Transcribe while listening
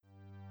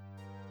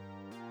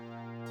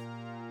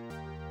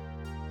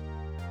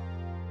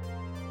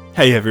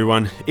Hey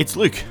everyone, it's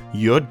Luke,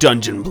 your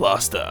Dungeon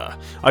Blaster.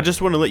 I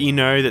just want to let you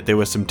know that there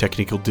were some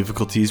technical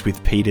difficulties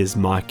with Peter's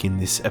mic in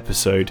this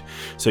episode,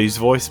 so his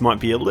voice might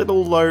be a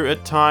little low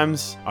at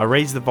times. I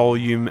raised the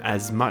volume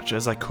as much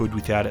as I could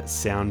without it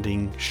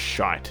sounding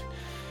shite.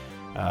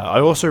 I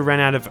also ran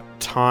out of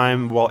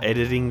time while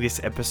editing this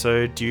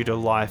episode due to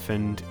life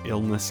and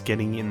illness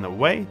getting in the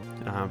way.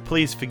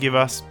 Please forgive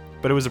us,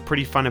 but it was a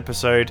pretty fun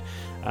episode,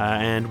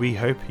 and we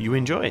hope you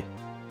enjoy.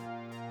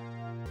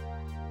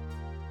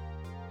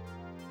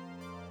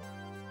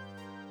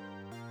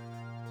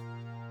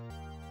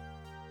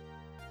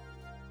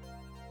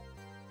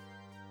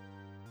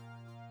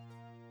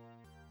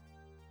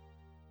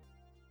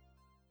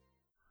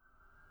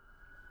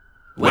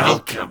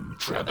 Welcome,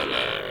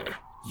 traveler.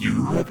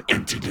 You have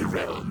entered a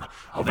realm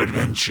of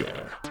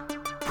adventure.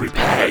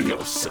 Prepare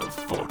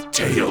yourself for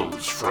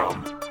tales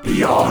from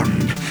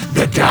Beyond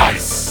the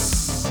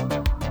Dice.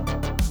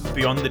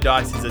 Beyond the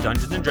Dice is a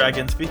Dungeons &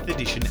 Dragons 5th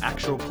edition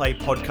actual play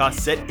podcast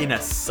set in a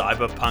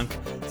cyberpunk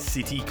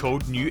city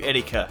called New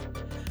Etica.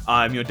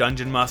 I'm your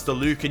Dungeon Master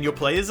Luke, and your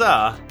players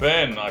are...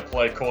 Ben, I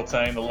play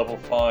Cortain, the level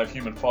 5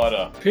 human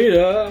fighter.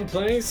 Peter, I'm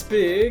playing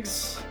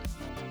Spigs.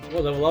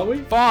 What level are we?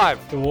 5.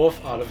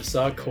 Dwarf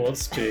Artificer called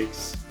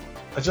Spigs.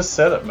 I just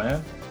said it,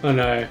 man. Oh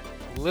no.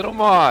 Little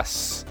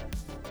Moss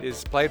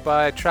is played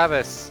by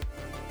Travis,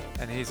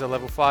 and he's a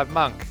level 5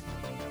 monk.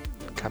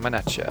 Coming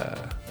at ya.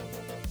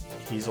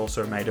 He's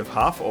also made of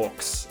half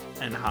orcs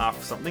and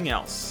half something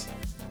else.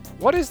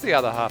 What is the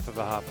other half of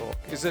a half orc?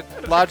 Is it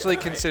largely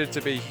considered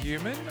to be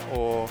human,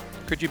 or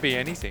could you be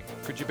anything?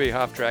 Could you be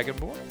half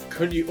dragonborn?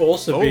 Could you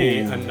also be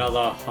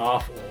another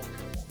half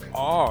orc?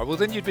 Oh, well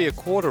then you'd be a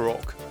quarter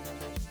orc.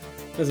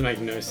 Doesn't make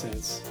no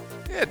sense.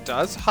 Yeah, it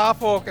does.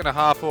 Half orc and a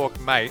half orc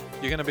mate.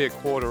 You're going to be a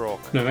quarter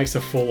orc. No, it makes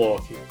a full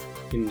orc.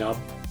 You nub.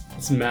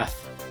 It's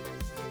math.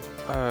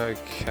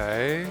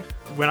 Okay.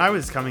 When I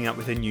was coming up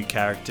with a new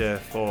character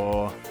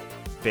for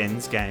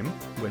Ben's game,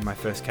 when my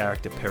first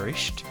character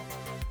perished,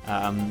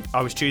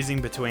 I was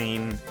choosing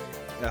between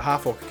a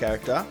half-orc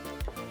character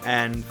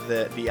and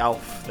the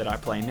elf that I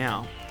play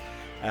now.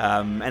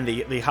 And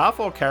the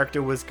half-orc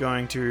character was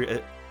going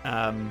to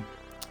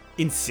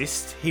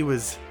insist he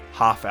was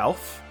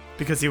half-elf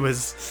because he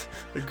was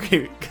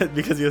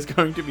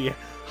going to be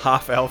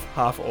half-elf,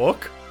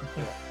 half-orc.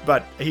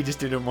 But he just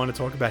didn't want to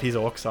talk about his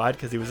orc side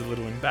because he was a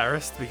little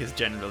embarrassed, because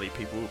generally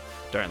people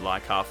don't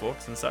like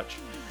half-orcs and such.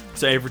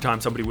 So every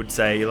time somebody would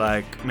say,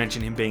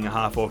 mention him being a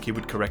half-orc, he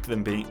would correct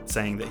them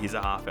saying that he's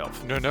a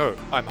half-elf. No,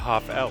 I'm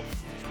half-elf.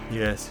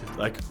 Yes,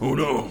 oh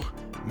no,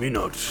 me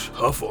not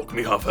half-orc,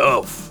 me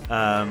half-elf.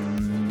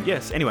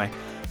 Yes, anyway,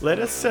 let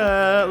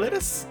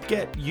us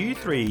get you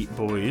three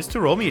boys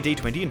to roll me a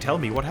d20 and tell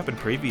me what happened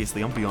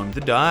previously on Beyond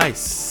the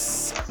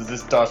Dice. Does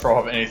this dice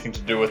roll have anything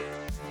to do with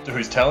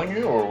who's telling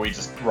you, or are we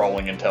just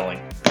rolling and telling?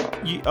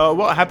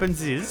 What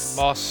happens is...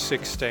 Moss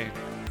 16.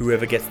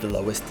 Whoever gets the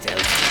lowest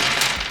tells.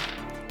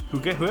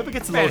 Whoever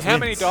gets the Man, lowest how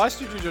wins. many dice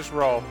did you just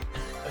roll?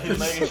 He's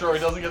making sure he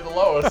doesn't get the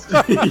lowest.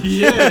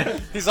 Yeah.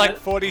 He's like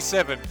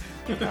 47.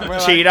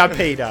 Cheater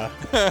Peter.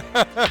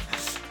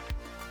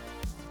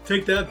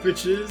 Take that,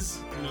 bitches.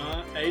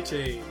 Nah,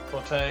 18.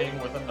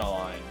 Cortain with a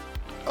 9.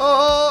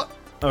 Oh!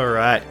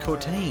 Alright,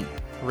 Cortain,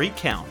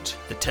 recount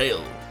the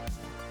tale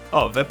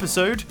of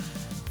episode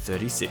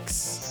 36.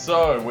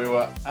 So, we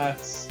were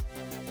at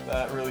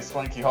that really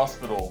swanky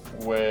hospital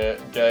where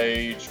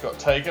Gage got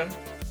taken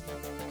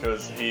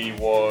because he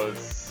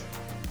was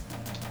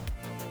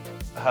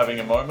having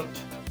a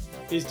moment.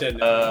 He's dead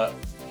now.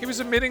 He was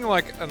emitting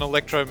like an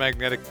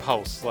electromagnetic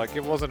pulse. Like,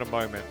 it wasn't a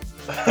moment.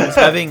 He was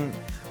having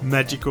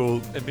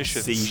magical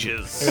Emissions.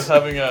 seizures. He was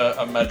having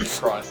a magic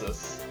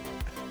crisis.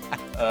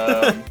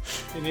 And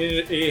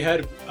he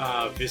had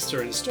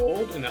Vista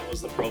installed, and that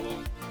was the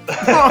problem.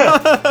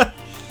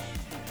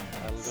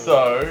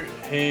 So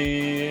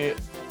he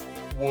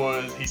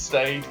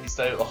stayed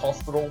at the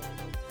hospital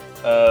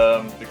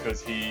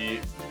because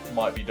he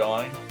might be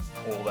dying,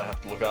 or they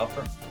have to look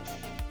after him.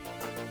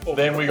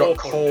 Then we got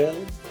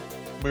called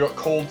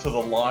to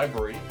the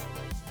library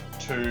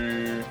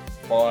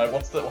by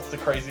what's the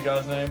crazy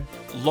guy's name?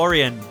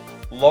 Lorien.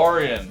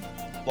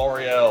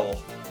 L'Oreal.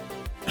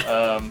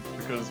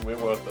 Because we're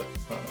worth it.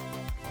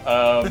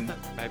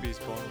 Maybe he's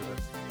born with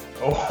it.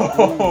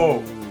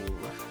 Oh.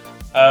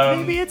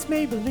 Maybe it's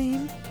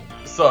Maybelline.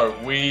 So,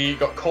 we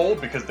got called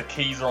because the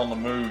keys are on the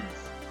move.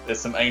 There's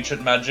some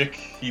ancient magic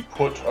he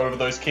put over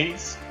those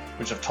keys,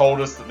 which have told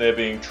us that they're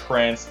being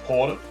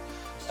transported.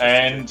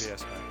 And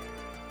GPS,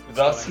 mate.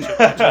 thus...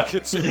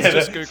 It's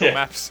just Google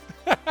Maps.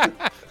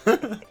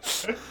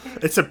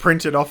 It's a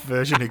printed off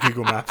version of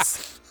Google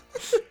Maps.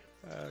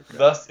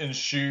 Thus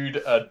ensued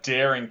a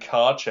daring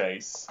car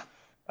chase,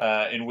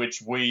 in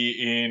which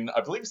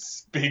I believe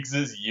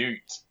Spiggs's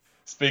ute,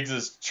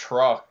 Spiggs's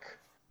truck,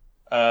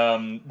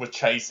 were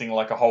chasing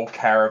like a whole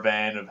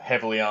caravan of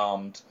heavily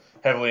armed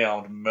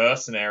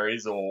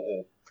mercenaries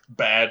or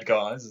bad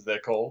guys, as they're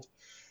called.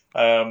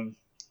 And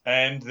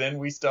then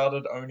we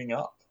started owning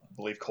up. I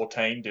believe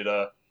Cortain did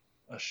a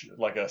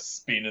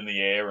spin in the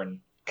air and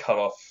cut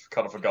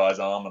off a guy's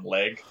arm and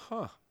leg.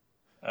 Huh.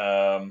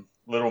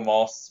 Little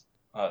Moss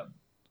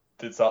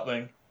did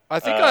something. I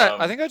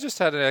think I just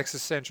had an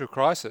existential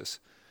crisis.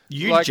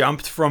 You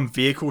jumped from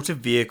vehicle to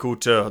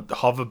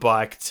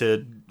hoverbike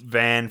to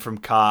van from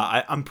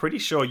car. I'm pretty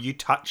sure you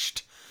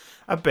touched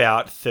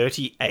about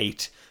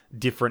 38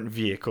 different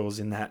vehicles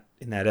in that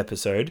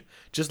episode,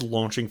 just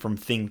launching from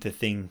thing to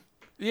thing.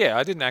 Yeah,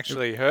 I didn't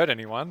actually hurt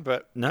anyone,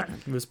 but No,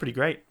 it was pretty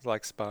great.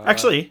 like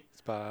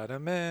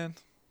Spider-Man.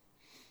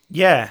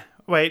 Yeah.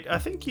 Wait, I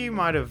think you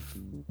might have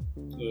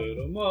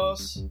Little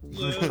Moss.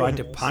 tried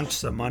to punch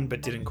someone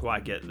but didn't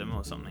quite get them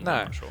or something. No.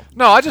 I'm not sure.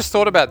 No, I just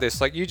thought about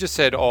this. Like, you just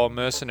said,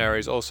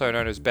 mercenaries, also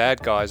known as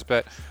bad guys,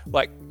 but,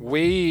 like,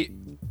 we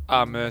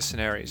are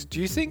mercenaries.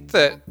 Do you think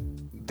that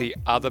the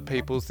other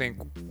people think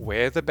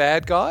we're the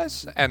bad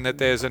guys and that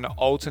there's an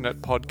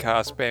alternate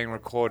podcast being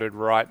recorded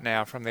right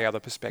now from the other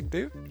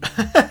perspective?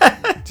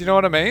 Do you know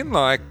what I mean?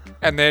 Like,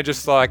 and they're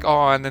just like,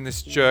 and then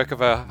this jerk of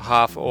a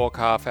half orc,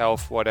 half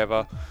elf,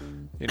 whatever,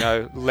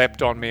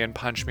 leapt on me and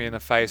punched me in the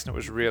face, and it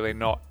was really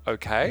not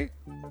okay.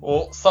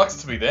 Well,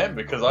 sucks to be them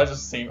because I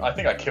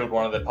think I killed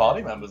one of their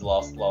party members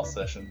last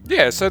session.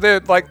 Yeah, so they're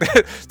like,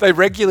 they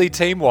regularly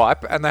team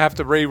wipe and they have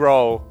to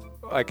re-roll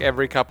like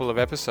every couple of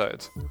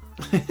episodes.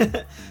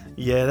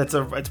 Yeah,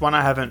 it's one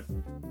I haven't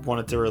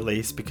wanted to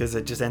release because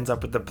it just ends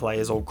up with the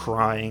players all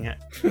crying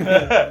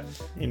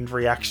in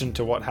reaction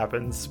to what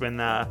happens when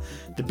the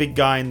big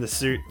guy in the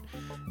suit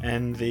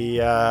and the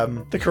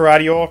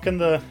karate orc and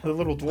the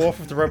little dwarf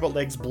with the robot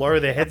legs blow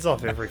their heads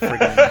off every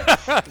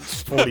friggin'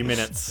 40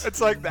 minutes.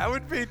 It's like, that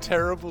would be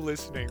terrible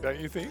listening, don't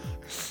you think?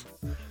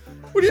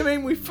 What do you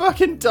mean we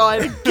fucking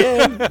died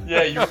again?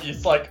 Yeah,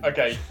 it's like,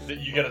 okay,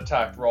 you get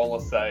attacked, roll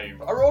a save.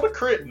 I rolled a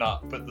crit,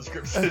 but the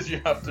script says you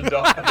have to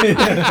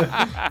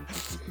die.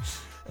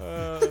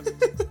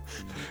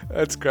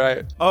 That's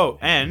great. Oh,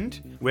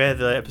 and where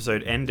the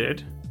episode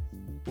ended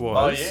was...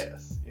 Oh,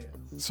 yes.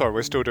 Sorry,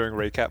 we're still doing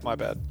recap, my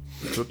bad.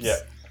 Oops. Yeah.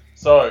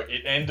 So,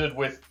 it ended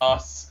with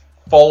us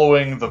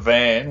following the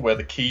van where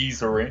the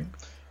keys are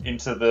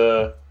into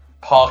the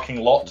parking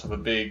lot of a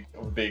big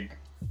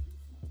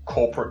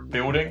corporate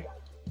building.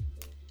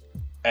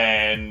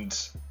 And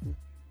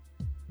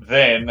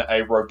then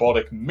a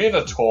robotic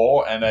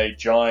minotaur and a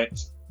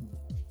giant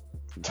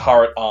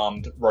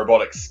turret-armed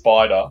robotic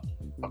spider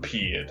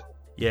appeared.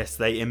 Yes,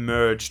 they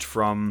emerged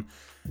from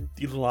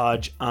the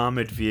large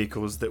armoured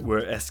vehicles that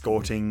were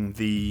escorting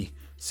the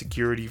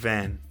security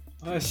van.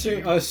 I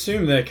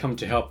assume they come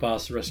to help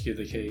us rescue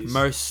the keys.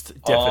 Most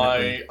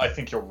definitely. I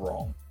think you're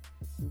wrong.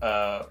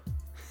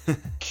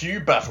 Cue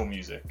battle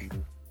music.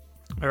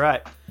 All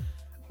right.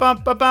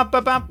 Bum, ba, bum,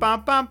 ba, bum,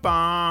 bum, bum,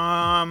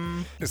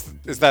 bum.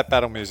 Is that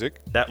battle music?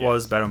 That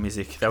was battle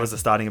music. That was the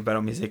starting of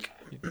battle music.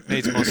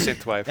 Needs more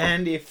synthwave.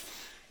 And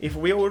if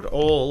we would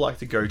all like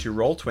to go to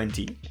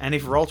Roll20, and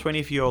if Roll20,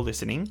 if you're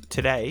listening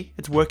today,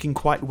 it's working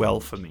quite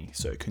well for me.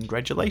 So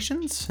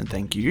congratulations and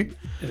thank you.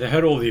 They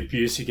heard all the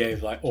abuse you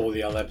gave, like all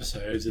the other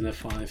episodes, and they're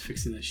finally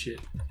fixing this shit.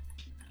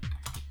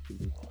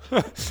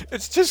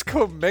 It's just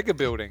called mega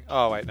building.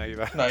 Oh wait, no, you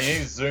No, you need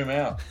to zoom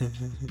out.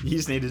 You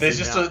just need to There's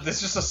zoom just out.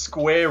 there's just a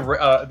square.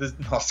 There's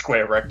not a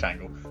square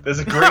rectangle. There's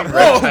a green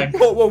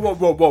rectangle.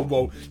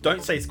 Whoa.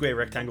 Don't say square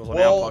rectangles on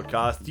our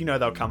podcast. You know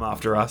they'll come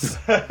after us.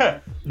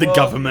 The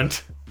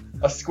government.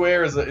 A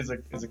square is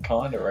a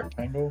kind of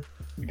rectangle,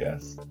 I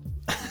guess.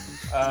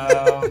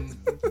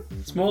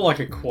 It's more like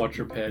a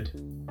quadruped.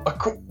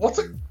 What's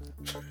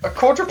a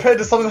quadruped?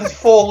 Is something that has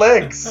 4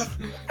 legs.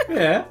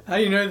 Yeah, how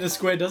do you know the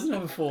square doesn't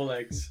have 4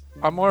 legs?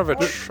 I'm more of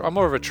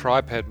a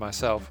triped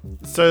myself.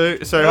 So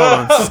hold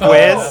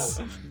on.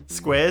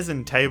 Squares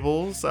and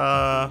tables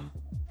are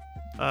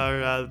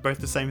both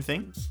the same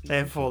thing. They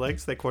have 4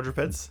 legs. They're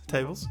quadrupeds.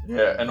 Tables.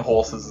 Yeah, and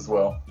horses as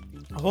well.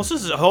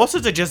 Horses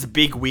are just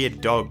big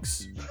weird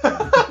dogs.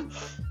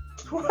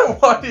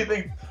 Why do you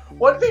think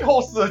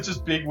horses are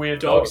just big weird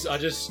dogs? Dogs are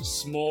just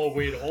small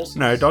weird horses.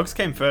 No, dogs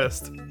came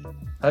first.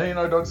 How do you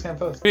know dogs came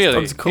first? Really,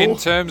 Sounds cool. in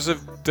terms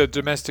of the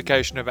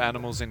domestication of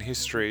animals in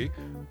history,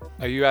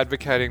 are you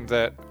advocating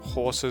that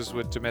horses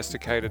were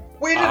domesticated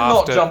We did not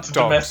after jump to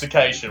dogs?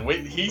 domestication.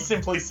 He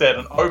simply said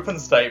an open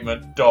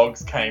statement,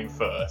 dogs came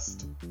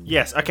first.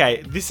 Yes,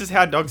 okay, this is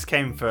how dogs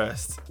came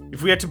first.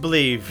 If we had to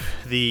believe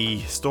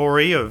the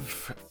story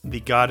of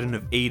the Garden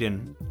of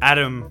Eden,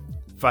 Adam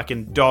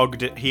fucking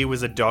dogged it. He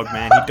was a dog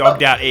man. He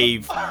dogged out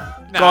Eve.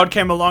 God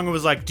came along and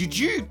was like, Did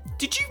you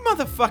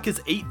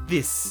motherfuckers eat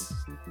this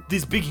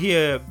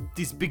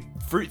big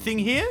fruit thing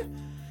here?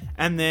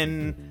 And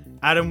then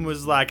Adam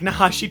was like,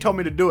 nah, she told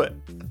me to do it.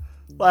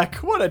 Like,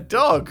 what a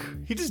dog.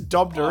 He just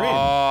dobbed her in.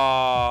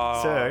 Oh,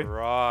 So,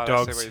 right. I see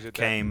what Dogs you did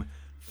there. came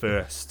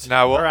first.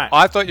 No, well, All right.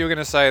 I thought you were going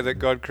to say that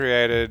God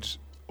created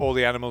all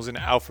the animals in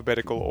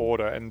alphabetical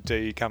order and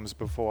D comes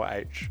before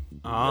H.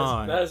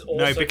 Oh, That is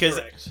also no, because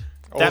correct.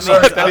 that Also,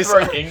 means That's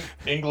a very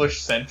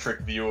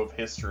English-centric view of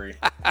history.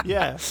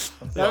 yeah,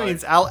 that like-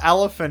 means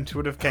elephant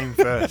would have came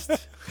first.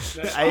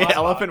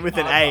 Elephant with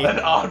an And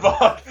A.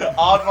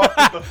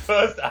 aardvark is the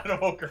first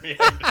animal created.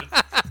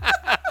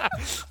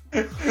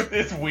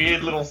 This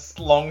weird little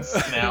long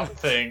snout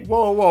thing.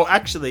 Whoa.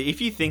 Actually,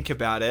 if you think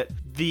about it,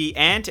 the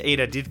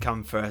anteater did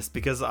come first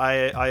because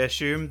I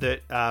assume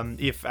that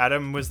if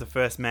Adam was the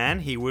first man,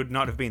 he would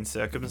not have been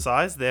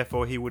circumcised.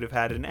 Therefore, he would have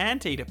had an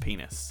anteater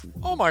penis.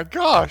 Oh my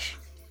gosh.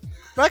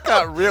 That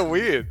got real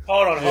weird.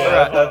 Hold on.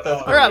 That's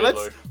All right, weird,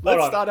 let's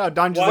Luke. start our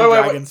Dungeons Wait, and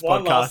wait, Dragons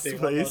One last podcast,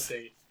 thing, one last please.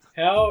 thing.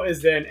 How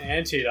is there an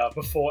anteater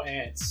before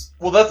ants?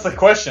 Well, that's the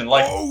question.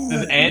 Like,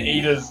 does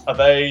anteaters, are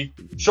they...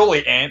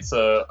 Surely ants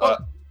are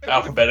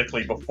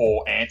alphabetically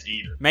before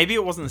anteater. Maybe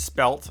it wasn't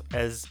spelt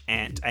as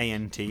ant,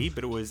 A-N-T,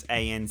 but it was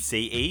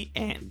A-N-C-E,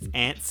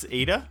 ants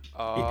eater.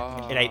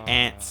 It ate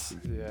ants.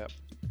 Yeah.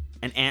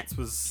 And ants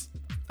was...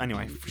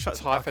 Anyway, shut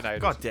It's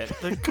hyphenated. God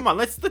damn. Come on,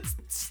 let's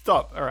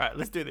stop. All right,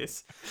 let's do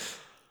this.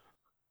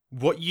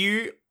 What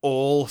you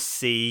all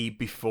see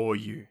before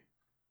you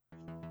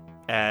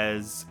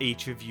as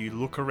each of you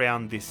look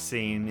around this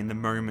scene in the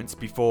moments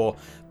before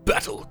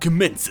battle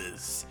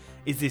commences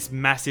is this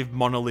massive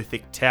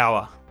monolithic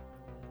tower.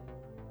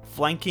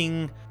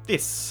 Flanking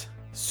this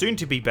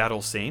soon-to-be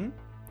battle scene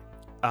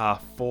are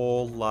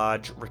 4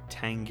 large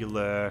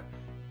rectangular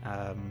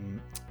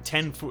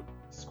 10-foot...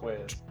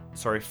 Squares.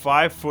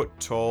 5-foot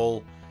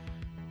tall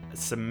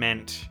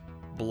cement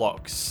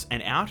blocks.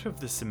 And out of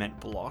the cement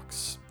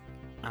blocks,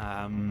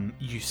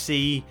 you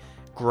see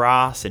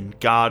grass and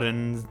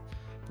gardens,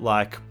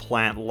 like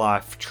plant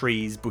life,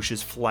 trees,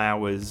 bushes,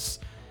 flowers.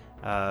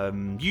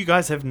 You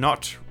guys have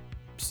not...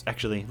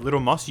 Actually, Little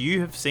Moss, you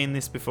have seen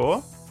this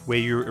before, where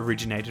you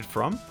originated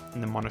from,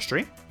 in the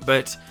monastery.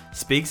 But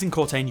Spigs and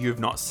Cortain, you have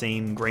not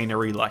seen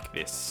greenery like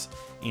this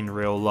in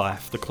real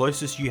life. The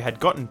closest you had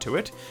gotten to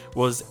it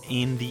was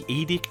in the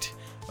Edict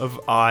of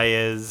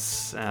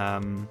Aya's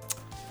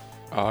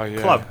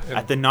club,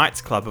 at the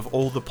Knights Club, of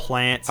all the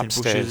plants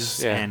Upstairs, and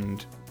bushes yeah.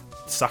 and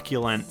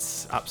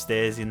succulents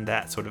upstairs in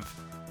that sort of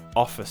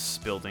office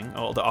building,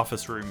 or the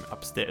office room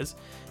upstairs.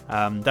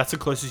 That's the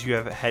closest you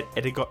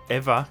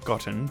ever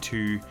gotten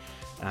to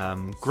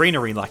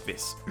greenery like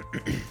this.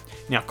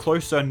 Now,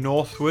 closer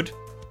northward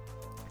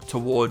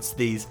towards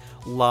these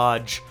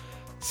large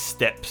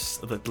steps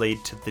that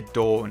lead to the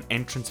door and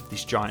entrance of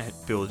this giant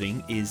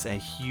building is a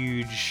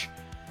huge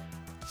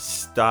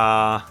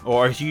star,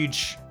 or a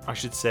huge, I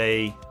should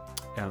say,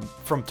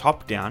 from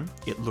top down,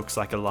 it looks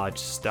like a large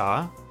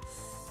star,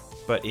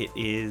 but it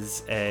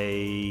is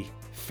a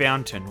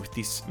fountain with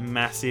this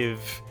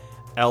massive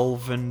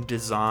elven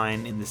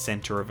design in the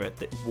center of it,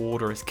 that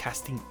water is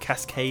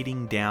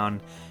cascading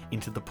down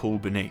into the pool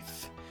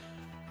beneath.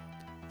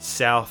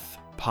 South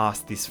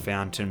past this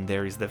fountain,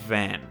 there is the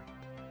van.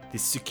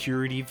 This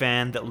security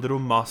van that Little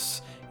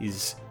Moss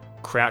is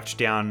crouched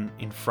down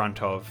in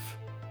front of.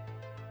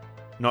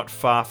 Not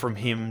far from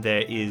him,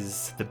 there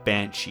is the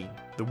Banshee,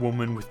 the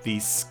woman with the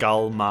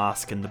skull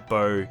mask and the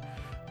bow,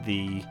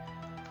 the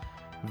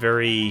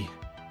very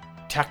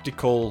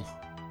tactical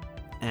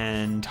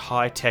and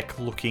high-tech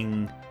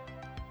looking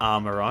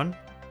armor on.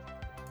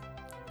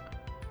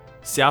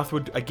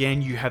 Southward,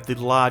 again, you have the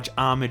large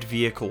armored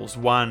vehicles,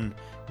 one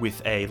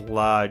with a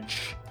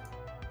large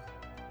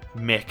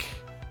mech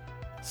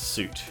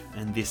suit,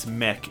 and this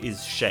mech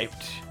is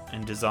shaped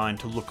and designed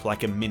to look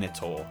like a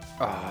minotaur.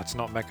 It's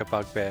not Mecha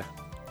Bugbear.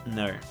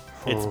 No,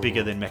 it's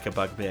bigger than Mecha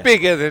Bugbear.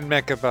 Bigger than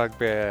Mecha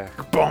Bugbear.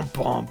 Bom,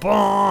 bom,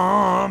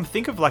 bom.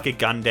 Think of like a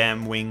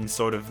Gundam wing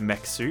sort of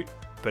mech suit,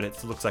 but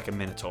it looks like a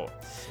minotaur.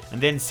 And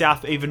then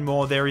south even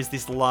more, there is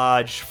this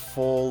large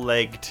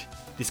four-legged,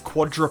 this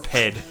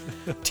quadruped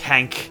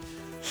tank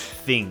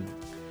thing.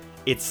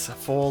 Its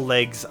 4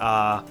 legs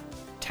are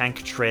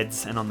tank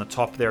treads, and on the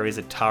top there is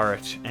a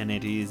turret, and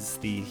it is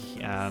the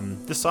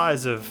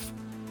size of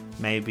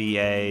maybe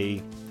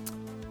a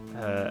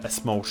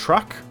small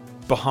truck.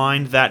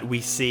 Behind that we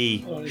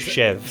see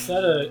Chev.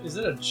 Is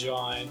that a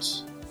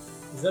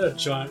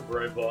giant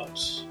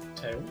robot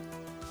table?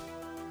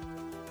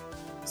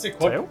 You said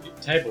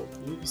table.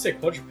 You said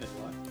quadruped,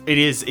 right? It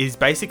is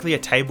basically a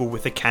table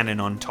with a cannon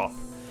on top.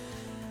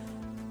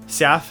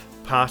 South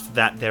past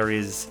that there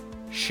is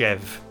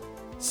Chev,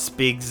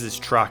 Spigs'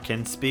 truck,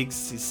 and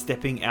Spigs is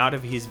stepping out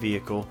of his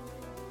vehicle.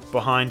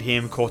 Behind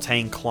him,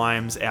 Cortain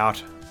climbs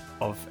out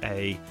of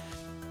a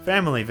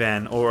family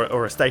van,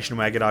 or a station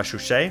wagon, I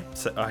should say.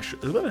 I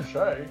should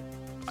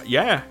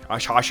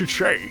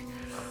say.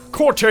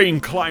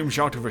 Cortain climbs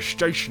out of a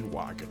station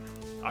wagon,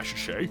 I should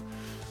say.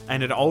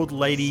 And an old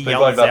lady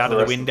yells out of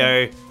the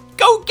window,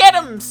 "Go get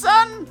him,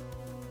 son!"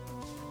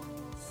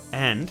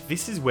 And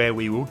this is where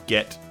we will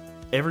get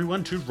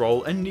everyone to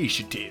roll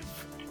initiative.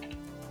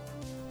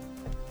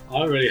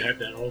 I really hope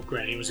that old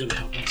granny was going to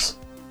help us.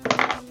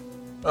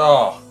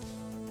 Oh.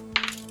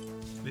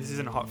 This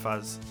isn't Hot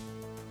Fuzz.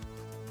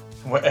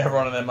 Where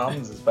everyone and their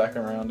mums is back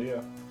around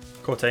here.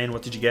 Cortain,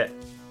 what did you get?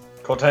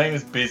 Cortain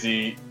is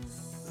busy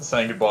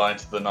saying goodbye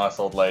to the nice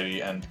old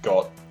lady and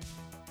got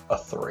a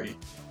 3.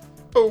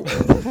 Oh.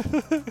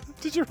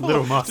 Did you roll?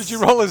 Little Moss. Did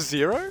you roll a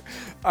 0?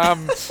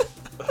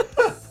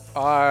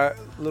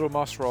 Little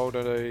Moss rolled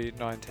at a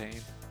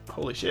 19.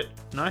 Holy shit.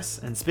 Nice.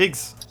 And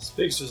Spigs.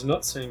 Spigs was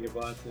not saying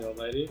goodbye to the old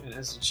lady and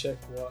has to check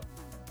what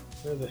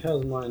Where the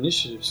hell's my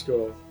initiative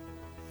score?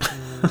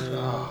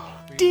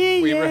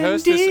 We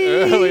rehearsed this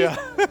earlier.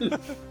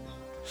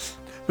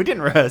 We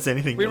didn't rehearse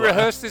anything. We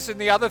rehearsed this in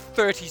the other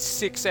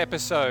 36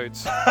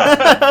 episodes.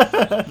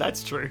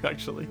 That's true,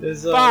 actually.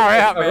 There's, Far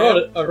out,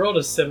 man. I rolled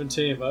a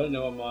 17, but I don't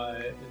know what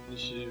my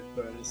initiative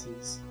bonus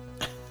is.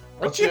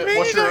 What do you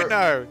mean you don't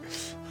know?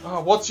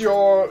 What's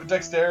your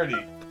dexterity?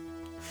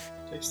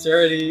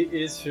 Dexterity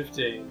is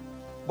 15.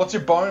 What's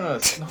your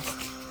bonus?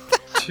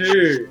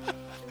 2.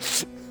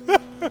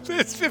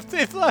 It's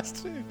 15 plus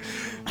 2.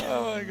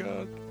 Oh my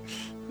god.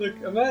 Look,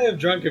 I may have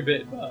drunk a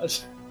bit,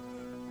 but...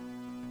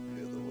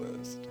 You're the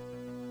worst.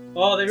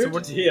 Oh, they moved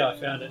it to here. I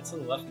found it. It's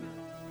on the left now.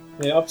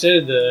 They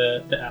updated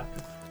the app.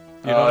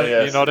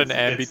 You're not an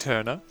it's-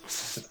 ambi-turner.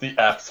 It's the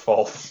app's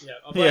fault. Yeah,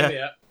 I'm playing the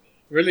app.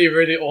 Really,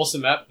 really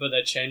awesome app, but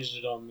they changed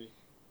it on me.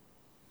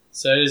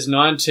 So it is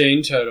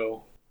 19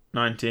 total.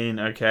 19,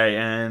 okay,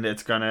 and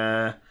it's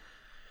gonna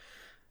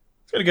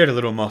go to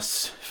Little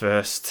Moss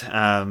first.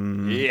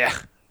 Yeah.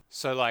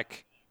 So,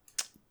 like...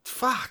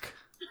 Fuck.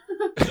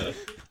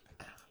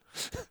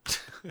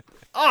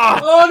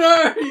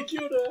 Oh no! You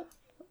killed her!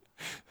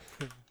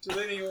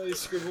 Deleting all these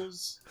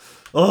scribbles.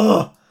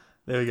 Oh!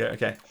 There we go,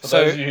 okay. For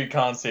So- those of you who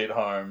can't see at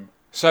home,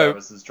 So,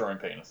 Travis is drawing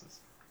penises.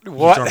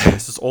 what?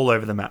 This is all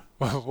over the map.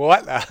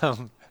 What?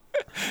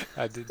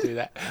 I did do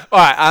that.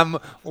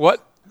 Alright,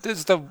 what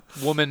does the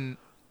woman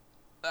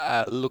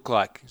look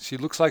like? She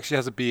looks like she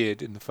has a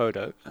beard in the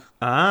photo.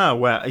 Ah,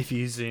 well, if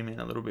you zoom in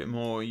a little bit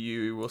more,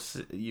 you will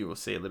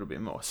see a little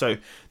bit more. So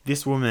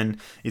this woman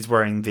is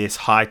wearing this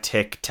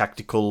high-tech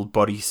tactical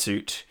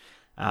bodysuit,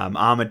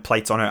 armored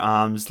plates on her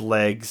arms,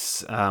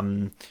 legs,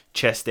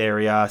 chest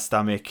area,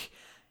 stomach.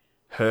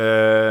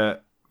 Her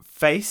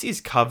face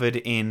is covered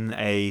in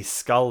a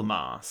skull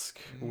mask,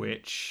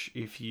 which,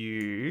 if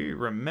you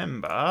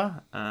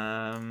remember,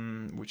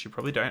 which you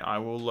probably don't, I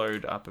will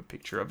load up a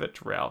picture of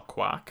it, Raoul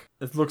Quark.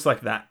 It looks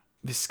like that.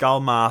 This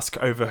skull mask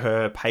over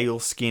her pale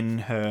skin,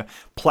 her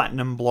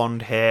platinum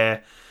blonde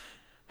hair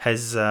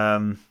has Yeah,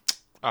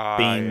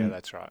 been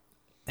that's right.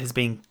 has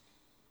been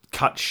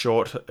cut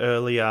short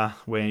earlier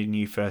when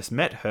you first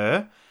met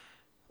her.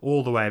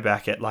 All the way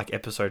back at like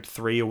episode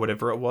 3 or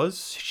whatever it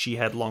was, she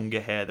had longer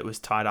hair that was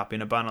tied up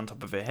in a bun on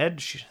top of her head.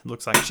 She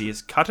looks like she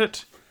has cut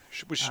it.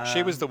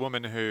 She was the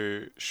woman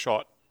who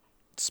shot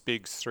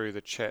Spigs through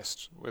the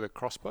chest with a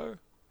crossbow?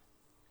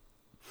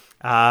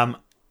 A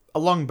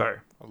longbow.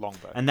 A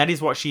longbow. And that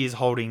is what she is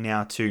holding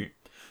now too.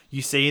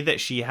 You see that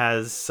she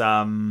has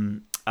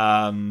some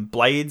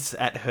blades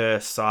at her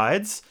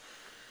sides,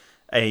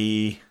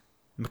 a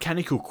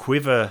mechanical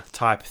quiver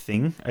type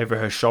thing over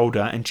her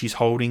shoulder, and she's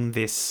holding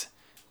this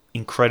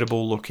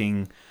incredible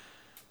looking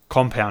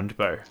compound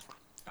bow.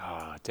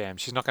 Oh, damn.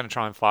 She's not going to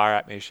try and fire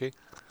at me, is she?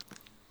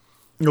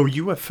 No,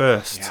 you were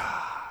first.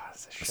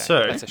 That's a shame.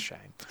 So- That's a shame.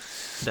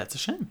 That's a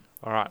shame.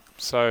 All right.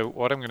 So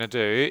what I'm going to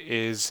do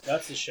is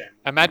That's a shame.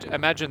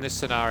 imagine this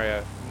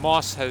scenario.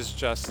 Moss has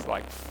just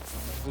like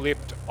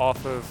flipped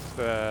off of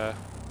the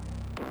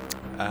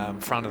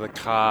front of the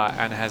car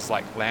and has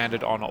like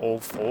landed on all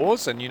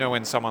fours. And you know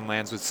when someone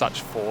lands with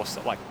such force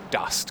that like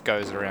dust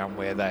goes around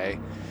where they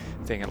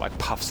think, it like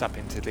puffs up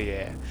into the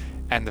air.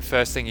 And the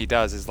first thing he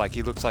does is like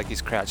he looks like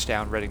he's crouched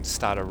down ready to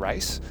start a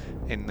race,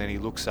 and then he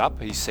looks up,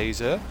 he sees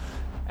her,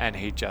 and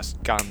he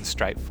just guns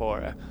straight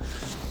for her.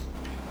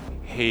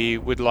 He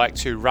would like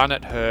to run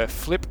at her,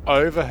 flip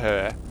over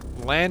her,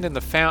 land in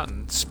the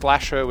fountain,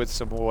 splash her with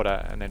some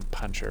water, and then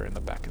punch her in the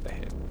back of the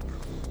head.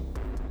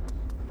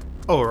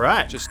 All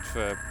right. Just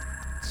for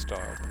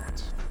style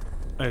points.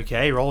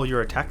 Okay, roll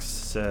your attacks,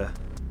 sir.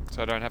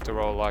 So I don't have to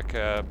roll like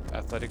a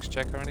athletics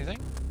check or anything?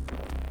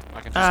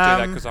 I can just do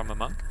that because I'm a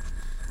monk?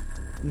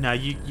 No,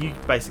 you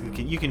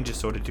basically you can just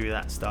sort of do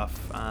that stuff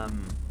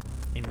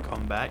in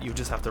combat. You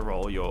just have to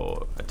roll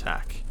your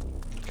attack.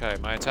 Okay,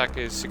 my attack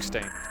is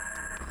 16.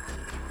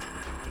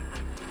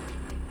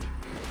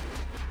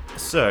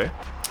 So,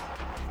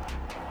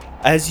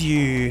 as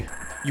you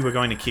were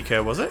going to kick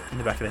her, was it in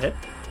the back of the head?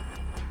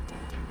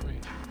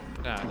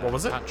 No, What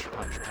was it? Punch,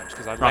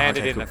 because I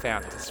landed okay, in cool. the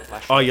fountain to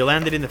splash. Oh, you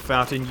landed in the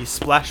fountain. You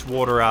splash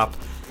water up.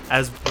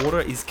 As water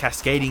is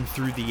cascading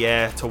through the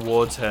air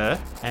towards her,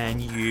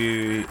 and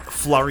you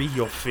flurry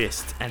your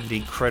fist at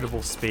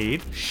incredible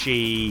speed,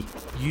 she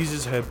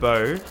uses her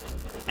bow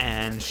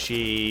and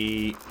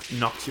she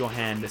knocks your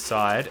hand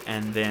aside,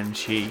 and then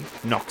she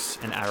knocks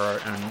an arrow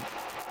and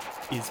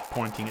is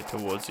pointing it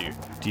towards you.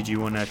 Did you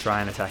want to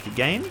try and attack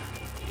again?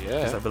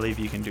 Because I Yeah, believe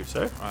you can do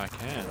so. I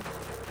can.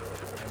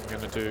 I'm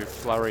going to do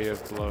flurry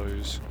of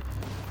blows.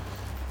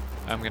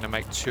 I'm going to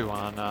make 2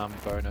 unarmed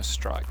bonus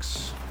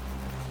strikes.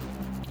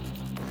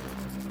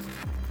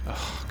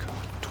 Oh,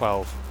 God.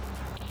 12.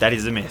 That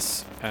is a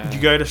miss. You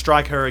go to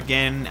strike her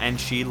again, and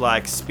she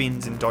like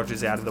spins and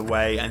dodges out of the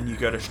way, and you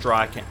go to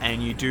strike,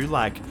 and you do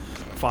like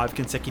 5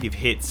 consecutive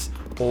hits,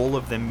 all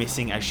of them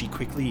missing as she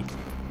quickly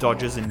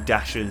dodges and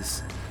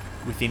dashes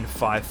within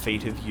 5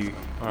 feet of you.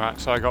 Alright,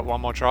 so I got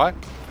one more try.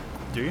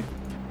 Do you?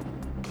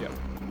 Yep.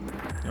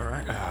 All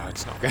right. Oh,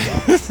 it's not good.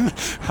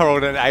 I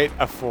rolled an 8,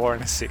 a 4,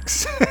 and a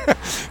 6.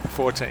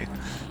 14.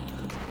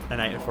 An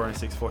 8, a 4, and a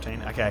 6,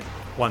 14. Okay.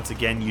 Once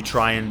again, you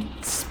try and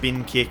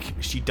spin kick.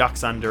 She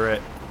ducks under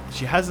it.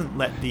 She hasn't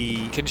let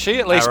the Can she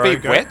at least arrow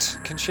be go. wet?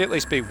 Can she at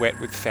least be wet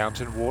with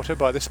fountain water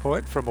by this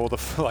point from all the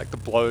the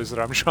blows that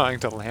I'm trying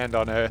to land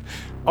on her?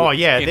 Oh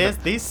yeah, in there's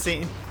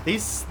the-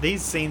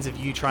 these scenes of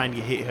you trying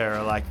to hit her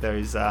are like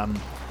those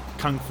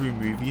kung fu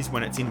movies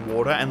when it's in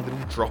water and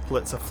little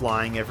droplets are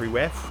flying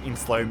everywhere in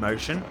slow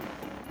motion.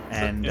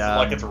 And Is it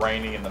like it's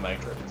raining in the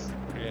Matrix?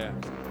 Yeah.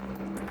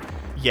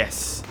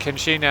 yes, Can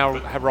she now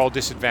roll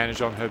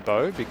disadvantage on her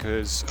bow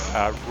because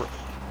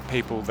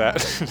people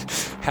that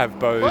have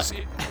bows,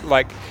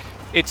 like,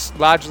 it's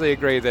largely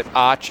agreed that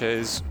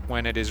archers,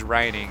 when it is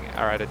raining,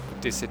 are at a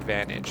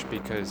disadvantage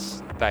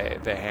because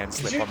their hands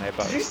slip on their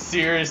Did you bows.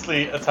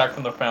 seriously attack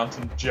from the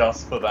fountain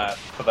just for that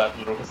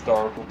little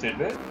historical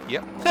tidbit?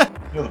 Yep.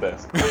 You're the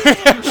best.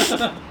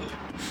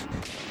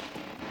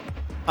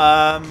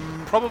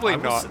 Probably I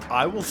will not.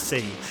 I will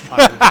see.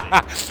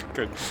 I will see.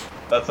 Good.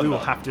 That's We will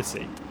enough. have to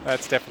see.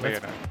 That's definitely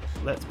Let's- a no.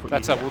 Let's put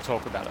That's you how here. we'll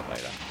talk about it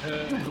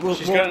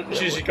later.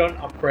 She's got an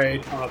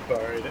upgrade on a bow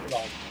that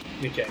like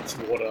negates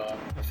water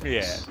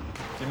effects.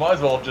 You might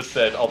as well have just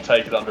said, I'll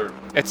take it under...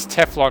 It's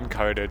Teflon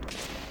coated.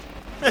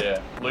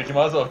 Yeah. Luke, you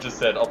might as well have just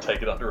said, I'll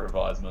take it under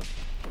advisement.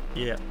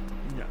 Yeah.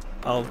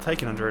 I'll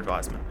take it under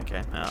advisement.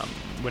 Okay.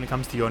 When it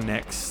comes to your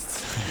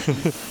next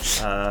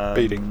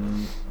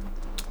Beating.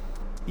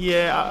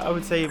 Yeah, I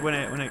would say when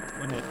it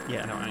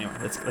yeah, no, anyway,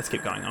 let's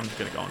keep going. I'm just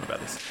gonna go on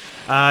about this.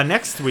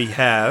 Next we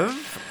have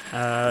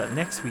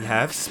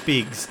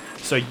Spigs.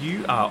 So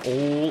you are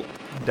all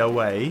the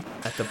way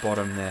at the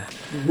bottom there.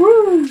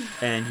 Woo!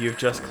 And you've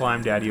just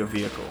climbed out of your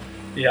vehicle.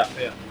 Yeah.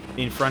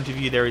 In front of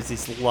you there is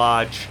this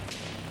large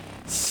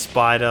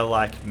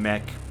spider-like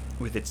mech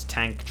with its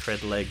tank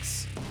tread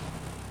legs.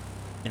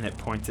 And it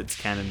points its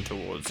cannon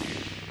towards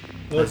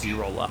you as you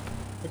roll up.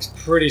 Looks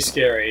pretty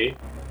scary.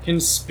 Can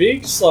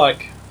Spigs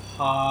like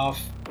half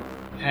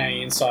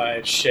hang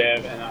inside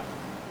Chev and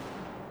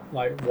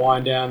like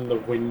wind down the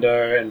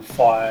window and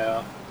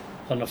fire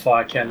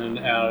cannon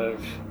out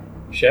of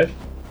Chev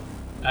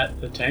at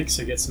the tank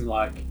so get some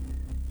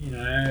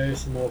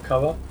some more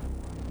cover?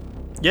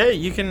 Yeah,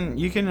 you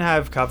can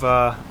have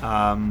cover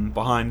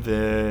behind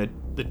the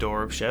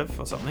door of Chev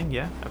or something.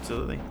 Yeah,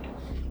 absolutely.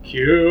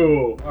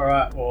 Cool.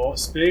 Alright, well,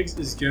 Spigs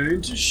is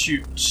going to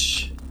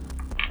shoot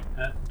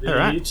at the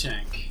Alright.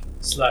 tank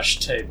 /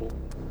 table.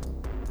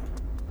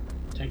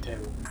 Tank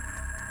table.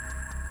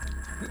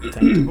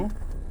 Tactical.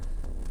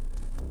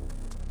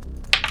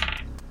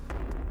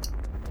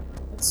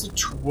 That's a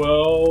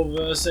 12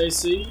 versus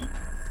AC.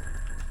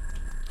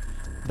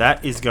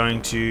 That is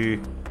going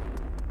to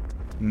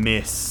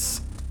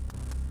miss.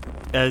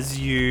 As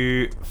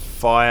you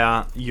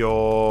fire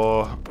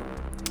your hold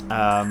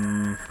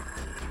on,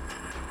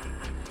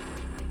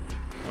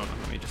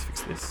 let me just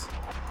fix this.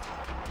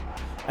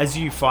 As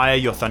you fire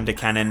your thunder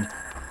cannon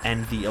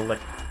and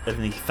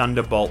the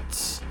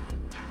thunderbolts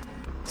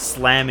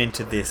slam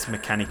into this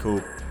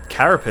mechanical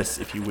carapace,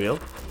 if you will,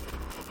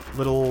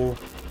 little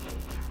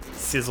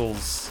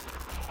sizzles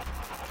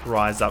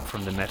rise up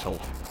from the metal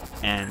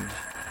and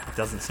it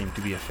doesn't seem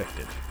to be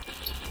affected.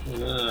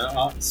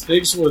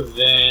 Spigs will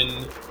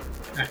then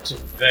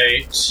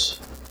activate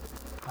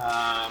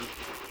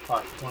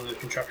one of the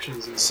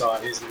contraptions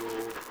inside his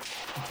little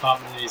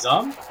compartment in his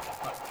arm.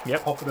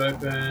 Yep. Pop it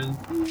open,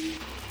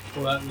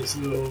 pull out this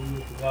little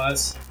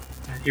device,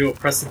 and he will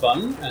press the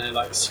button, and it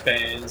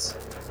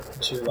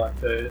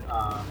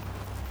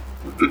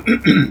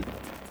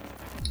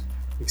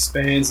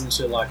expands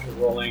into a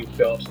rolling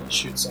belt that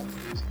shoots off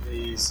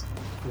these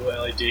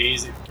little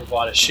LEDs that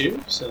provide a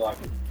shield. So it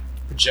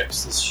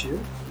projects this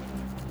shield.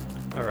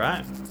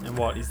 Alright, and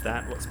what is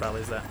that? What spell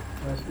is that?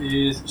 That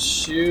is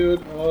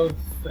Shield of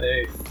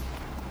Faith.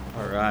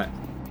 Alright.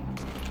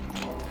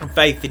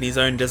 Faith in his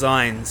own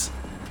designs.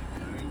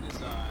 Own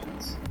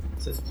designs.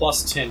 So it's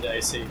plus 10 to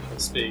AC for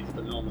speed,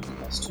 but normally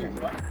plus 2,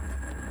 right?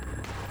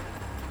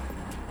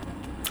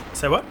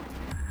 Say what?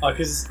 Oh,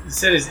 because he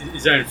said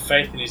his own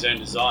faith in his own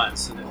designs,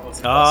 so therefore it's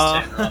a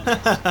plus 10,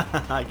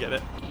 right? I get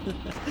it.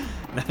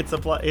 No,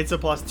 it's a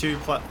plus 2,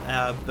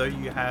 though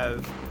you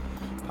have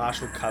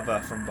partial cover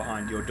from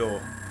behind your door.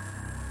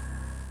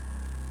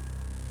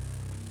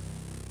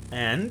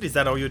 And is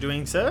that all you're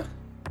doing, sir?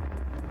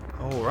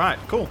 Alright,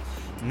 cool.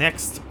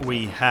 Next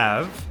we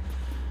have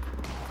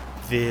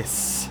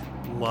this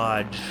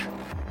large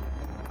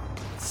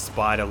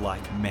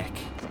spider-like mech.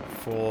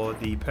 For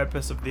the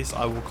purpose of this,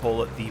 I will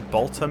call it the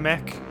Bolter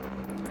mech.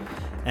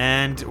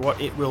 And what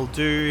it will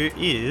do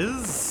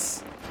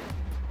is...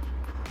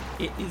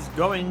 it is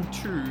going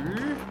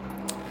to...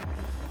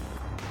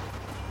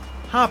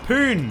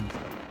 harpoon!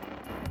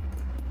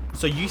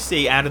 So you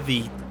see out of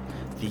the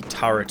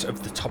turret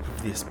of the top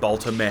of this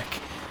Bolter mech,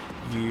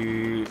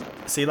 you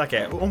see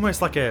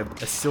almost like a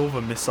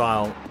silver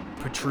missile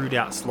protrude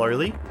out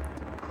slowly.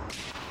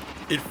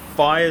 It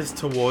fires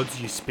towards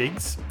you,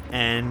 Spigs,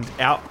 and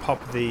out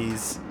pop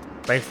these,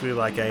 basically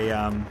like a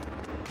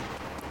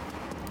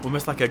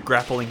almost like a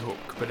grappling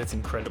hook, but it's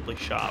incredibly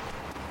sharp.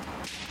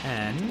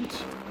 And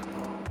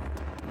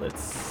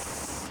let's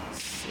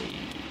see.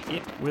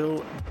 It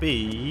will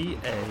be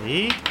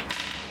a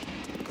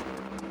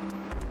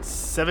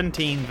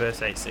 17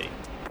 versus AC.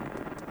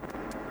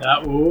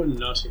 That will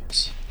not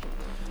hit.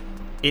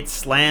 It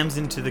slams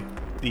into the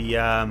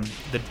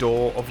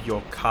door of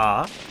your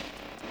car,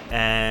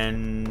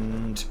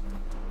 and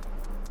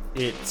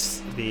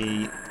it's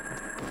the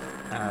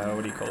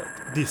what do you call it?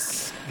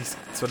 This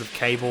sort of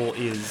cable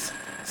is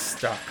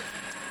stuck,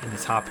 and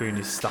this harpoon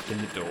is stuck in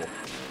the door.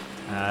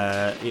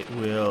 It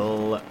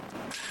will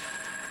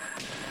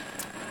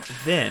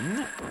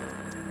then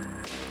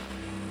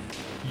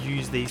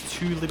use these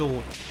two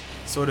little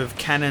sort of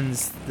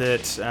cannons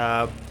that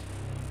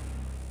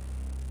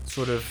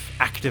sort of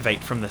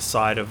activate from the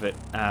side of it,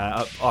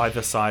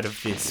 either side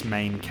of this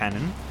main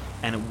cannon,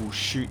 and it will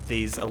shoot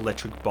these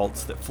electric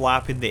bolts that fly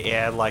up in the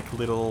air like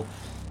little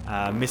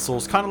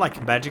missiles, kind of like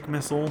a magic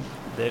missile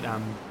that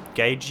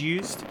Gage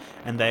used,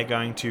 and they're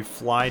going to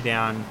fly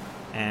down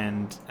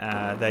and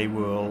they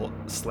will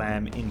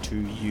slam into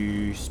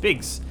you,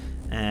 Spigs.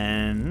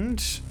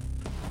 And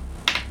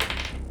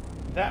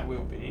that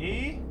will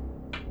be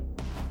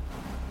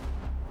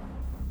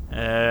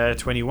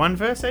 21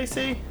 versus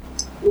AC.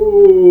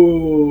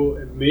 Ooh,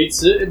 it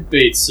meets it, it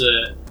beats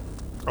it.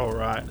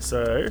 Alright,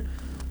 so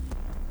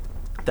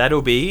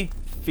that'll be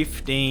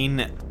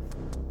 15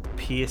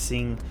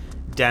 piercing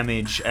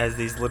damage as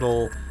these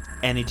little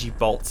energy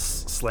bolts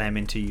slam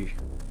into you.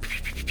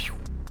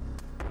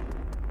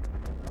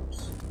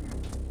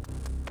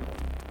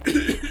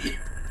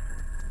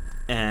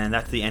 And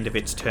that's the end of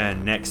its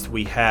turn. Next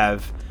we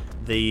have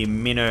the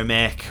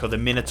Minomech, or the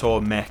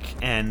Minotaur mech,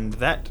 and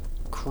that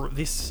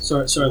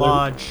Sorry,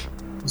 large...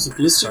 Was it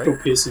ballistic or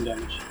piercing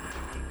damage?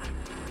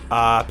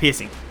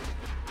 Piercing.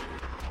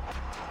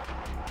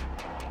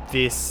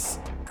 This...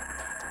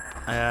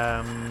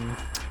 yeah,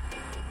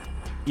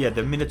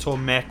 the Minotaur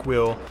mech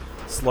will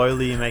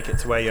slowly make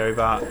its way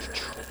over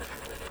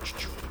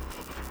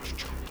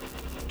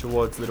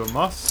towards Little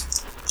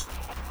Moss.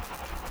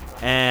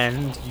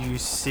 And you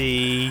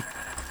see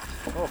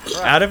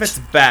out of its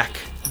back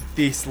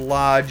this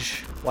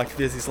large,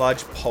 there's this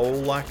large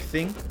pole-like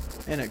thing,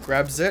 and it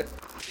grabs it,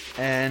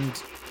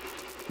 and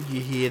you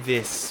hear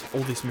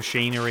all this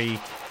machinery,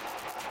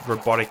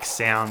 robotic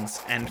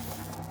sounds, and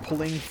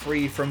pulling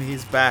free from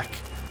his back,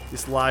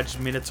 this large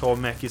Minotaur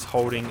mech is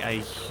holding a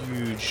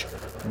huge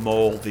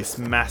maul, this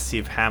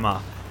massive hammer,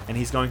 and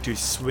he's going to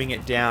swing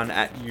it down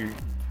at you.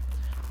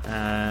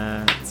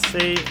 Let's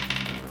see.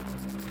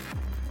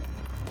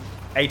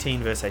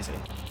 18 versus AC.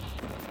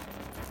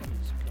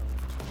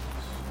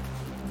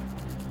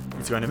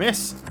 It's going to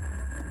miss.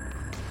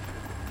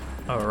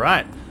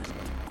 Alright.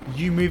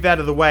 You move out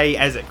of the way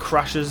as it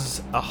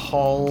crushes a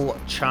whole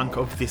chunk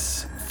of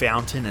this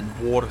fountain, and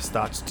water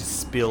starts to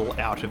spill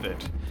out of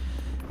it.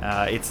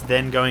 It's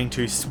then going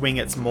to swing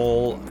its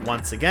maul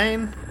once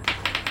again.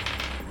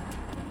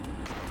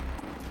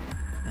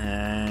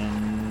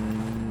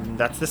 And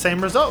that's the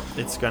same result.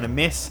 It's going to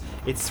miss.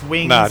 It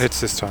swings. No, it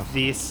hits this time.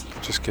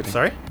 Just kidding.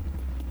 Sorry?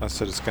 I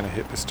said it's going to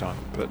hit this time,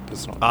 but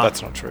that's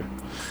not true.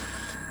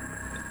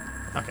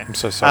 Okay. I'm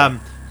so sorry.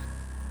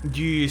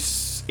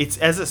 It's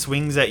as it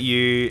swings at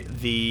you,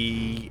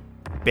 the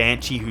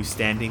Banshee who's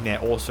standing there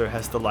also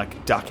has to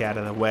duck out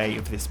of the way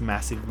of this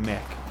massive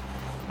mech,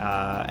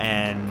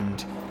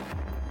 and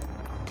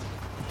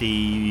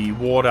the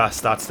water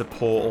starts to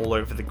pour all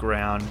over the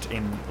ground,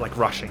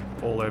 rushing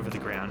all over the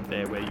ground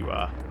there where you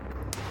are.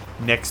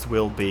 Next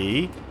will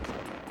be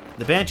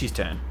the Banshee's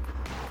turn.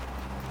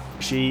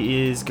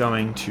 She is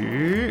going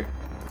to...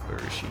 Where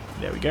is she?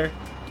 There we go.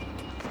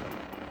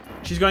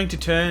 She's going to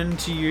turn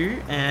to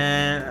you,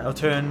 and I'll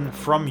turn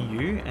from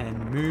you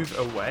and move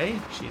away.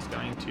 She's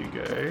going to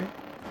go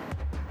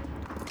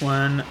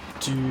 1,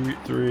 2,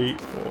 3,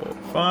 4,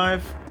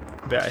 5.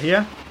 About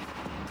here.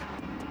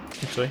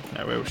 Actually,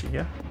 no, where was she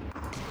here?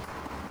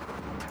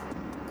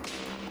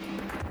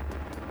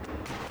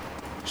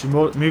 She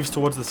moves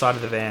towards the side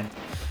of the van.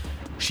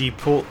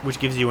 Which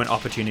gives you an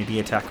opportunity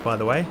attack, by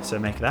the way, so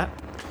make that.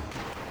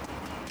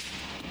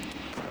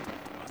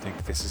 I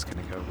think this is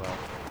going to go well.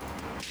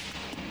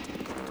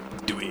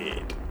 Do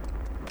it.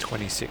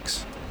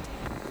 26.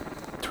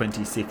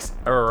 26.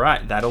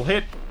 Alright, that'll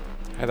hit.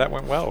 Hey, that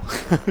went well.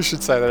 I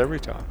should say that every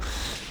time.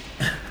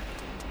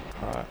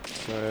 Alright,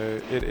 so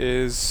it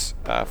is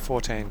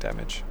 14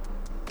 damage.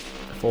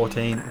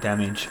 14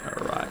 damage.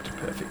 Alright,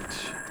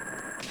 perfect.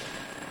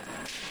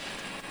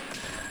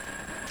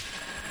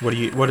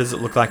 What does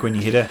it look like when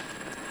you hit her?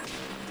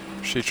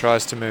 She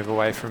tries to move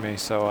away from me,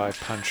 so I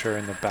punch her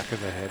in the back of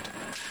the head.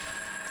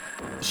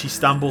 She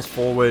stumbles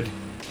forward,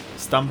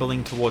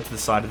 stumbling towards the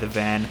side of the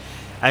van.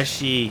 As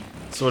she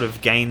sort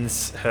of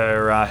gains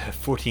her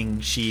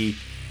footing, she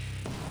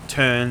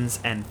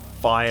turns and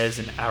fires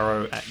an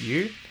arrow at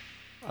you.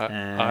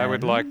 I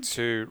would like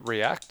to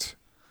react.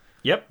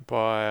 Yep.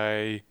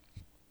 By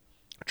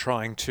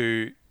trying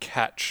to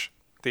catch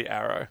the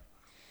arrow.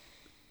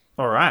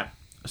 Alright.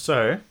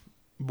 So,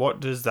 what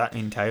does that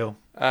entail?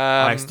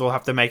 I still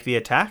have to make the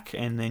attack,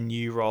 and then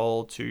you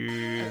roll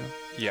to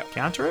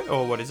counter it,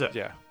 or what is it?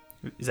 Yeah.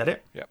 Is that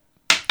it? Yep.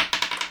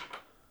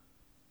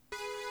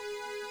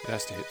 It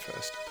has to hit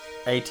first.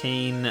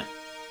 18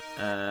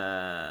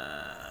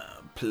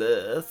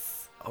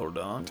 plus... Hold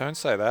on. Don't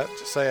say that.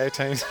 Just say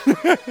 18.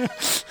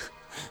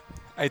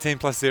 18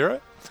 plus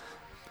 0?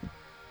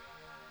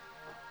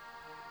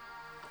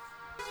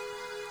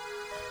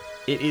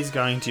 It is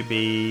going to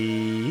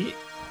be...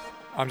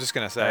 I'm just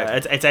going to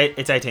say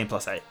it's 18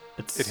 plus 8. It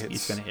hits.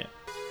 It's going to hit.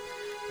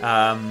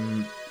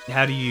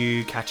 How do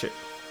you catch it?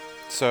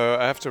 So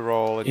I have to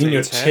roll a In D10.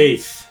 your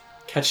teeth.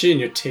 Catch it in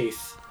your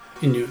teeth.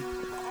 I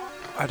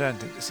don't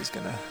think this is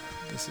gonna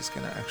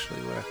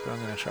actually work, but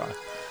I'm gonna try.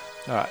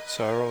 All right,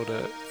 so I rolled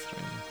a 3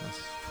 plus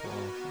 4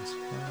 plus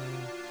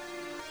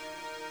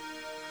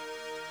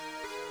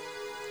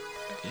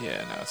 5.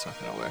 Yeah, no, it's not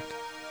gonna work.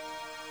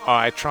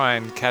 I try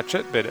and catch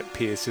it, but it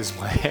pierces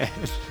my head.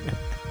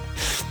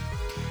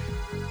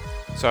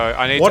 So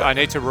I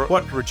need to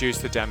reduce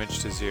the damage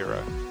to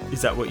 0.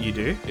 Is that what you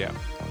do? Yeah.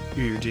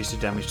 You reduce the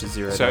damage to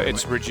 0. So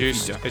it's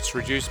reduced. It's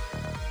reduced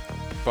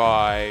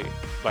by,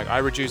 like, I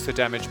reduce the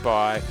damage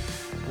by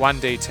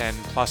 1d10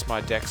 plus my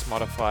dex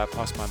modifier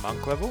plus my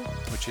monk level,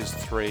 which is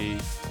 3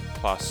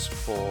 plus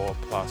 4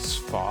 plus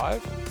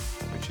 5,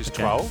 which is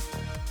 12.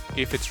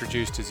 If it's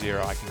reduced to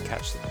 0, I can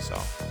catch the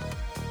missile.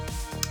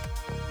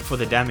 For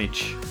the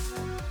damage?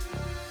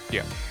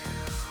 Yeah.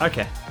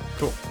 Okay,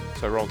 cool.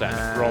 So roll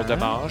damage. Roll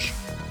damage.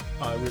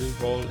 I will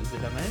roll the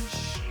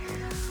damage.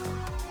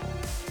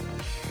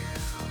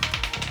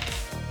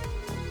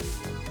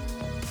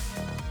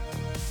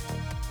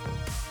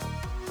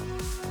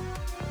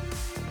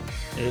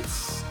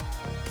 It's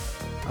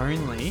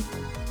only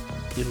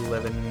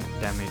 11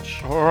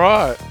 damage.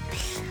 Alright.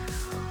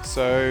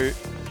 So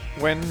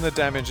when the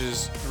damage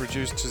is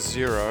reduced to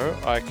 0,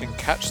 I can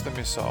catch the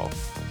missile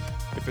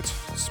if it's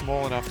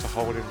small enough to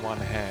hold in one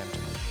hand.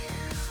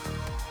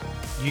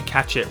 You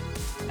catch it,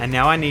 and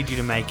now I need you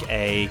to make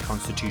a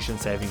Constitution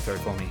saving throw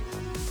for me.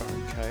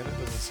 Okay, that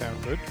doesn't sound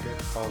good,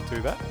 but I'll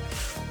do that.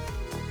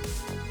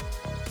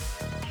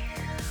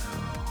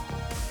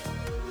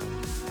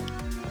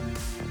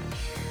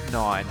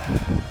 Nine.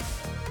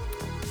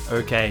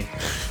 Okay,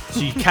 so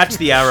you catch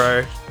the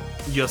arrow,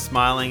 you're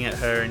smiling at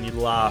her and you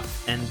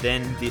laugh, and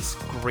then this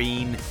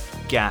green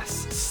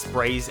gas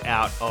sprays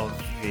out of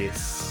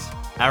this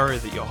arrow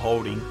that you're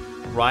holding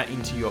right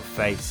into your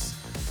face.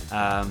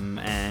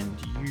 And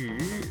you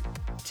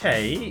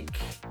take...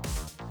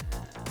 I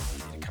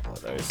need a couple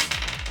of those.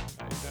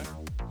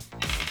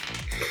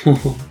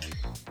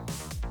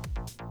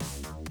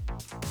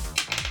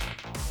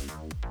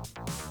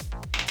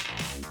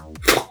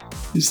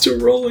 He's still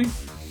rolling.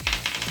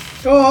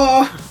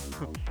 Oh!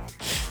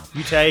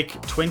 You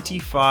take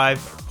 25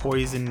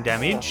 poison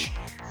damage,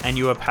 and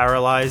you are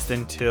paralyzed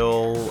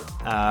until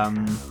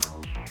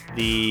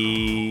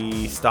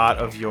the start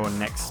of your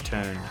next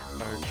turn.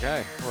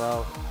 Okay,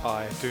 well,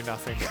 I do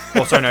nothing.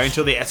 Also, no,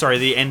 until the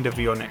end of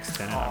your next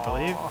turn, I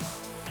believe.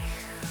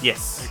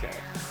 Yes. Okay.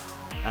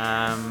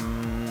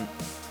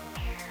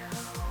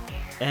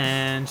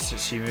 And so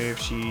she moved.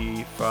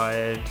 She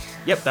fired.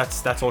 Yep,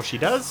 that's all she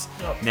does.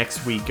 Yep.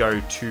 Next, we go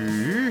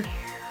to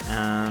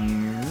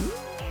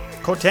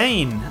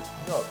Cortain.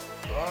 God,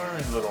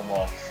 darn little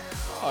moth.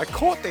 I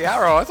caught the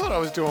arrow. I thought I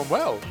was doing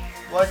well.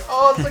 Like,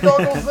 oh, it's the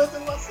goggles, that's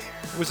in my seat.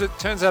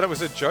 Turns out it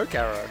was a joke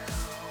arrow.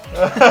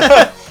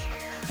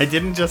 It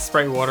didn't just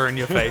spray water in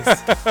your face.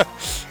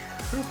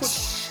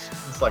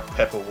 It's like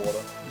pepper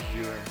water.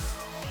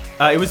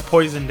 It was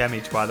poison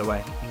damage, by the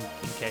way,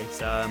 in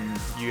case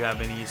you have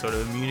any sort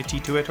of immunity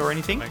to it or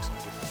anything. Makes no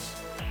difference.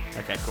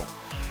 Okay, cool.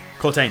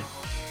 Cortain.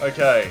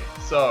 Okay,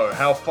 so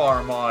how far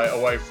am I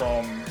away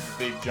from the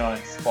big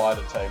giant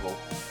spider table?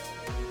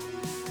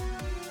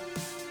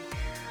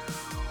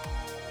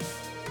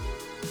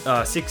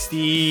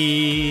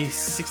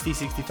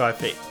 65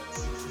 feet.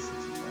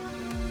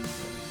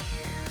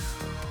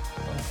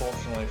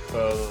 Unfortunately,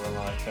 further than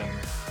I can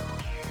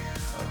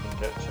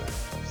get to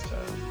this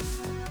turn.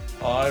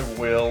 I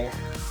will.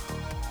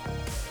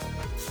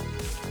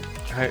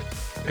 Hey,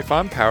 if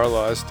I'm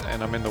paralyzed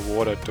and I'm in the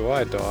water, do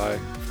I die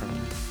from,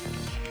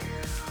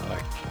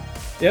 like,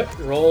 Yep,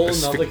 roll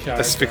another character.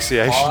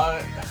 asphyxiation?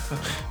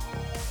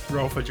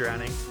 Roll for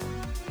drowning.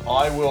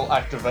 I will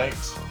activate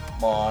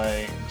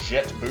my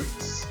jet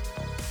boots.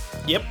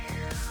 Yep.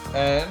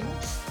 And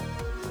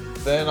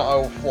then I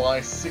will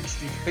fly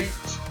 60 feet,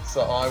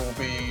 so I will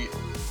be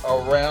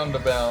around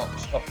about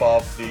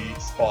above the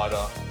spider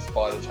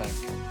tank.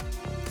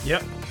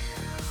 Yep.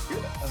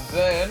 And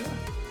then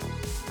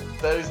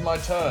that is my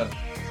turn.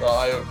 So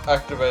I have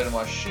activated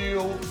my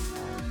shield.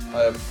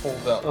 I have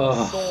pulled out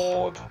my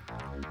sword.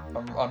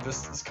 I'm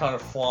just kind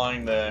of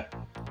flying there,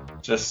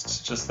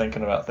 just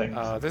thinking about things.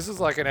 This is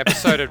like an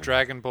episode of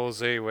Dragon Ball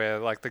Z where,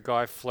 like, the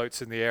guy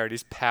floats in the air and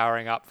he's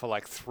powering up for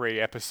like 3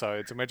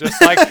 episodes, and we're just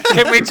like,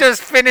 can we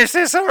just finish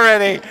this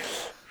already?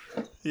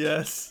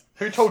 Yes.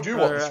 Who told you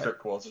what the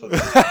script was for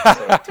this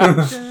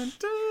episode?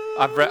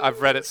 I've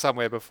read it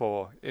somewhere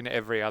before in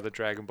every other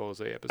Dragon Ball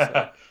Z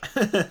episode.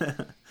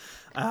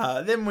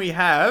 Then we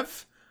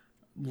have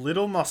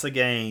Little Moss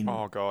again.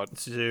 Oh god.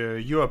 So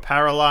you are I'm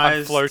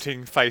paralyzed.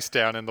 floating face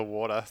down in the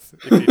water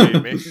if you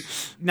need me.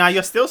 Now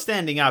you're still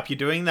standing up. You're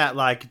doing that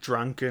like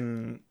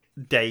drunken,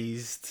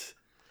 dazed,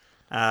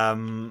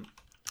 like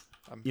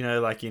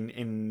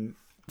in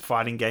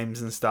fighting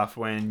games and stuff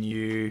when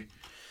you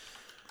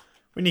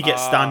get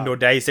stunned or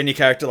dazed, and your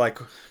character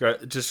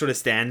just sort of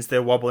stands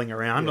there wobbling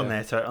around on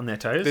their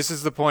toes. This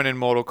is the point in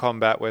Mortal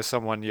Kombat where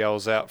someone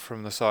yells out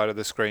from the side of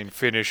the screen,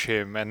 "Finish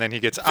him," and then he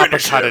gets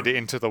uppercutted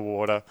into the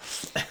water.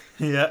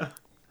 Yeah.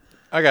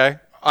 Okay,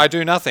 I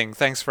do nothing.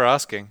 Thanks for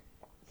asking.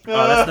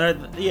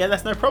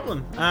 That's no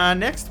problem.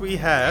 Next we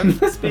have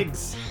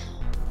Spigs.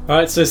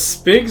 Alright, so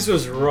Spigs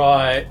was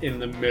right in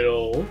the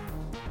middle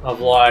of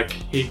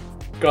he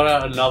got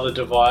out another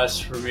device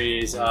from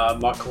his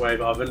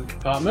microwave oven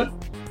compartment.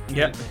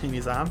 Yep, in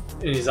his arm.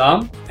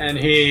 And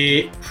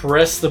he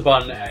pressed the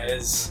button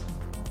as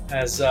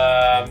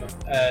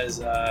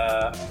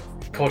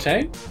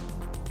Cortain.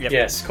 Yep.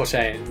 Yes,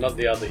 Cortain, not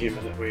the other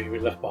human that we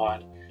left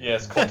behind.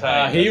 Yes,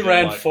 Cortain. He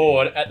ran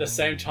forward at the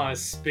same time.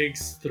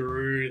 Spigs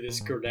threw this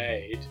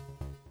grenade.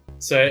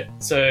 So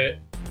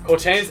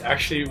Cortain's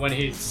actually, when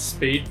he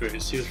speed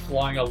boost, he was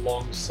flying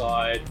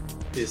alongside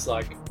this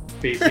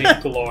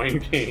beeping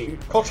glowing thing.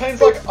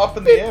 Cortain's up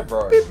in the air,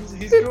 bro.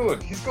 He's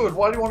good. He's good.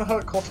 Why do you want to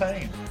hurt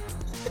Cortain?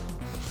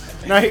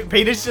 No,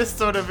 Peter's just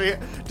sort of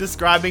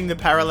describing the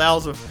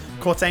parallels of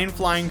Cortain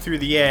flying through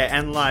the air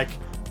and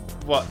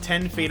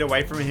 10 feet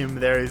away from him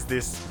there is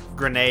this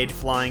grenade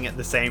flying at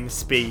the same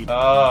speed.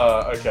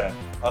 Okay.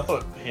 I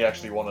thought he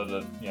actually wanted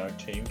a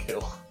team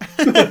kill.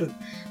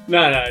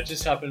 No, it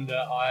just happened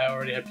that I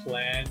already had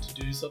planned to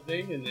do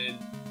something and then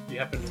he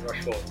happened to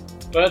rush forward.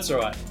 But that's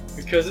alright,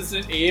 because it's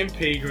an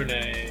EMP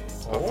grenade.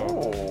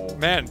 Oh.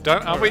 Man,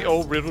 aren't we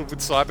all riddled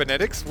with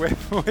cybernetics? We're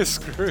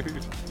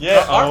screwed.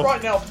 Yeah, I'm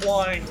right now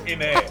flying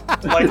in air.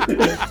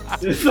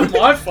 It's not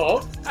my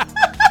fault.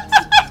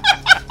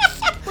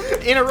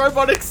 In a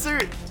robotic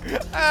suit.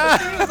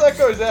 As soon as that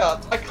goes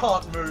out, I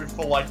can't move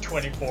for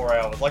 24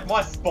 hours.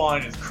 My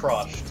spine is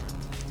crushed.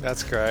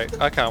 That's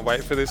great. I can't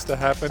wait for this to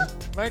happen.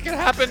 Make it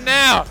happen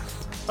now!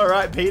 All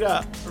right,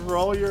 Peter,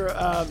 roll your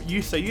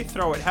you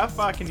throw it. How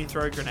far can you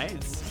throw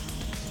grenades?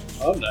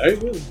 I don't know.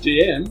 You're the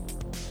DM.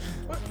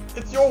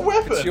 It's your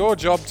weapon. It's your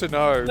job to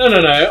know. No.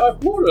 I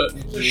bought it.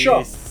 It's a You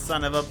shot.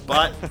 son of a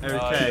butt.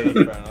 Okay. Yeah,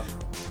 fair enough.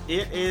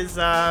 It is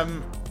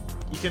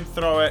you can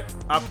throw it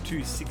up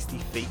to 60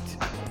 feet.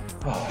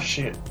 Oh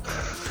shit.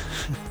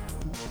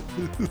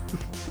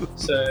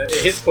 So it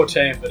hits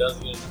Cortain, but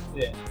doesn't get.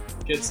 Yeah.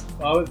 Gets.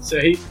 So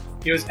he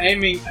was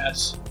aiming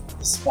at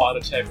the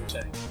spider table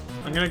tank.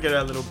 I'm gonna get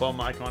a little bomb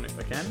icon if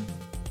I can.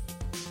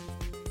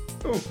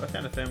 Ooh, I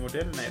found a thermal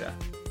detonator.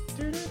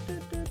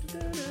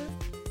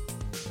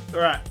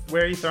 Alright,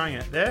 where are you throwing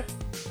it? There?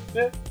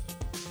 Yeah.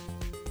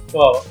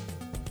 Well,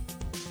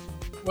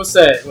 we'll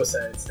say it's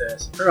there.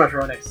 So pretty much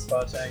right next to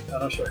the spider tank. I'm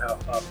not sure how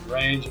far the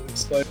range of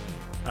explode.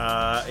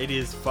 It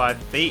is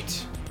 5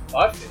 feet.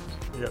 5 feet.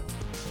 Yep.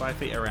 5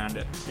 feet around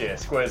it. Yeah,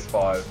 square's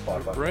 5 by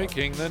 5.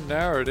 Breaking the I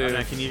narrative. don't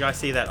know, can you guys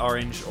see that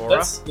orange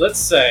aura? Let's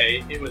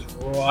say it was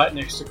right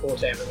next to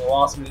Cortain, but the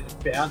last minute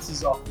it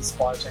bounces off the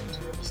spider tank to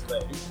his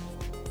leg,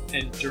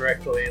 and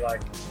directly where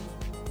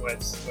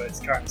it's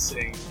currently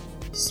sitting,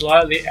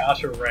 slightly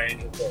out of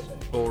range of Cortain.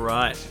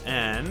 Alright,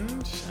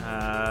 and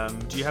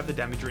do you have the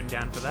damage written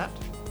down for that?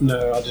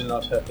 No, I do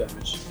not have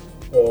damage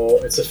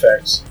or its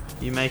effects.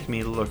 You make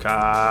me look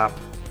up.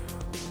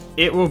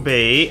 It will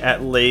be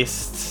at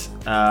least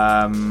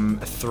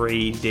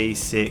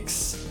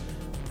 3d6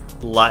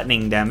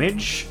 lightning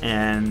damage,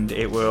 and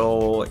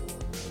it'll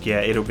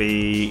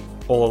be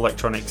all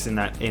electronics in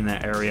that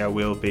area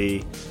will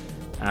be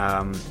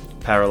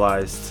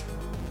paralyzed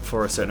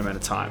for a certain amount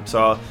of time.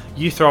 So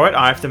you throw it,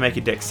 I have to make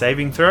a dex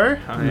saving throw.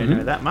 I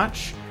know that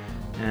much.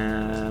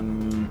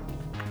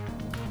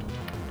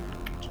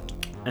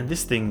 And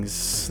this thing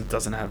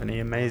doesn't have any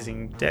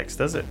amazing dex,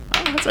 does it?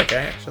 Oh, that's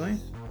okay, actually.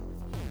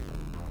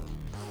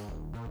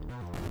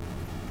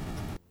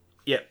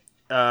 Yep.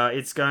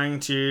 It's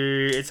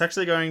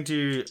actually going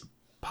to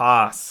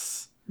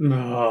pass.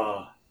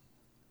 No.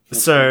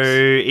 So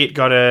it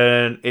got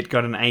an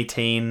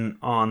 18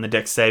 on the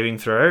dex saving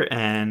throw,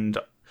 and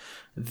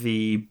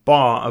the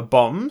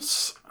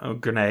bombs or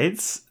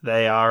grenades,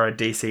 they are a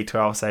DC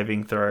 12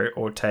 saving throw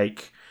or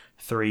take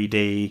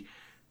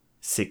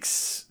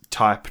 3d6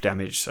 type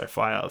damage, so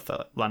fire,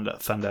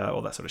 thunder,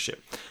 all that sort of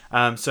shit.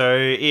 So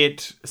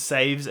it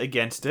saves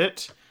against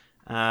it,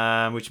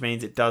 which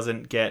means it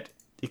doesn't get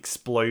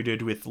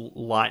exploded with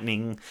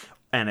lightning,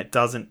 and it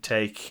doesn't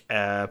take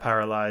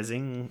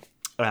paralyzing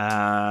Is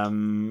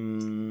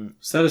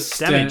that a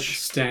damage.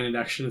 standard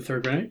action to throw a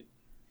grenade?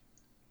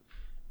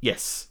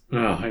 Yes.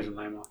 Oh, even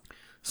lamer.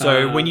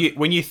 So when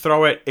you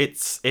throw it,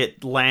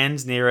 it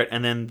lands near it,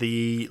 and then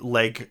the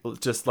leg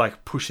just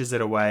pushes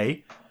it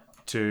away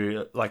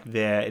to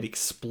there. It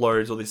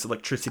explodes. All this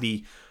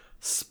electricity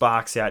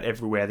sparks out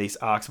everywhere. These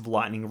arcs of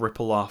lightning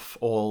ripple off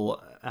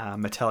all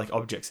metallic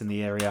objects in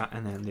the area,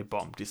 and then the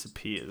bomb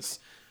disappears.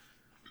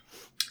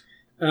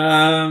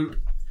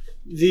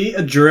 The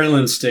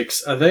adrenaline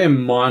sticks, are they a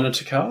minor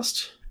to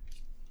cast?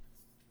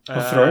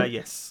 Or throw?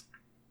 Yes.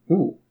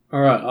 Ooh.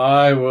 Alright,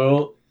 I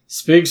will.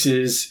 Spigs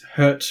is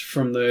hurt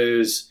from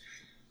those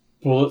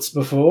bullets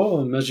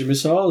before, magic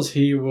missiles.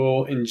 He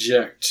will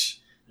inject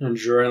an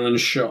adrenaline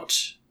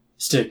shot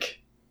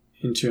stick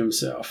into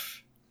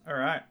himself.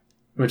 Alright.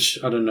 Which,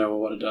 I don't know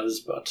what it does,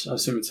 but I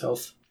assume it's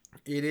health.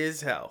 It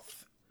is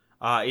health.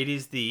 It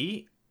is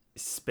the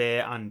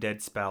Spare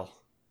Undead spell.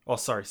 Oh,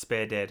 sorry,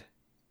 Spare Dead.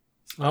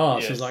 Oh,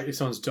 Yes. so it's like if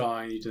someone's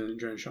dying, you do an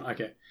adrenaline shot.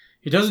 Okay.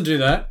 He doesn't do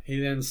that. He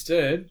then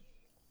instead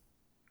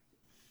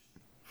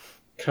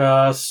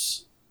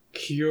casts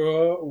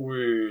Cure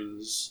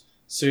Wounds.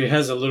 So he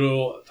has a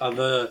little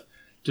other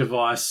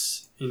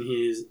device in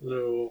his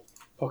little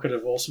pocket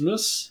of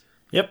awesomeness.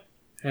 Yep.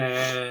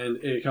 And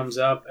it comes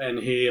up and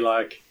he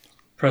like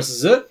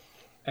presses it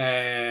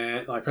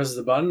and like presses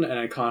the button and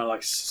it kind of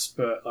like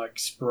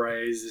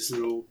sprays this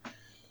little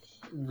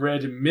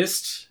red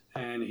mist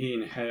and he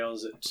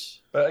inhales it.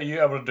 But are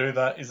you able to do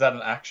that? Is that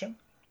an action?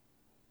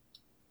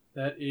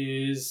 That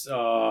is...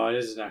 Oh, it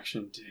is an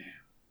action. Damn.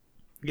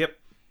 Yep.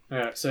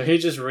 Alright, so he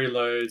just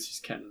reloads his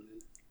cannon.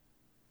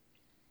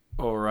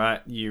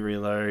 Alright, you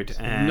reload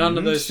and... None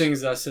of those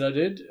things that I said I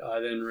did, I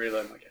then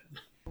reload my cannon.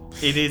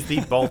 It is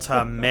the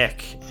Bolter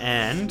mech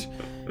and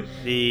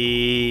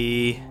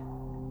the...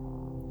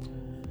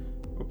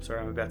 Oops,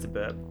 sorry, I'm about to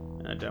burp.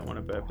 And I don't want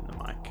to burp in the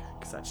mic,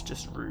 because that's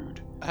just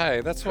rude.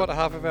 Hey, that's what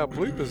half of our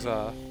bloopers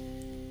are.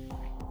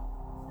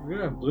 We're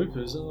gonna have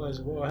bloopers,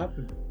 otherwise what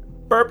happened?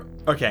 Burp.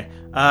 Okay.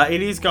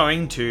 It is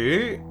going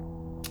to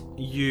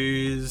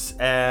use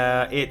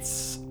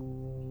its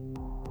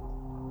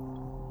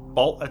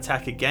bolt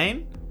attack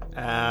again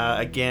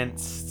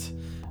against...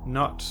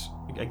 Not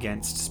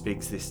against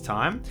Spigs this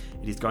time.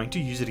 It is going to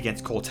use it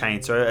against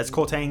Cortain. So as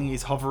Cortain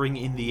is hovering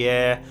in the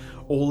air,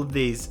 all of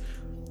these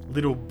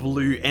little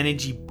blue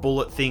energy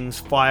bullet things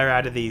fire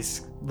out of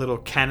these little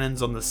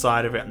cannons on the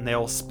side of it, and they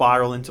all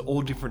spiral into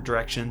all different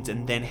directions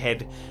and then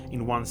head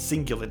in one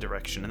singular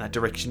direction, and that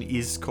direction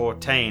is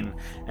Cortain.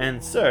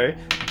 And so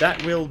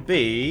that will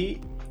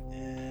be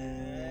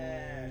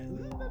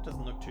that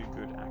doesn't look too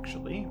good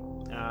actually.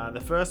 The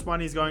first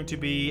one is going to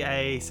be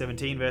a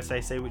 17 versus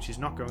AC, which is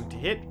not going to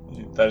hit.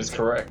 That is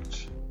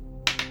correct.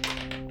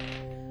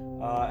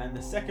 And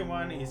the second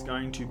one is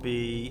going to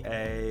be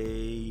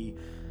a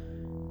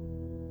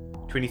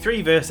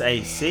 23 versus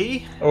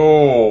AC.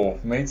 Oh,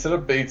 meets it or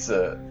beats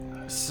it.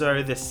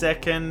 So the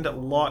second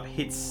lot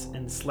hits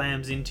and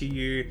slams into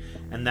you,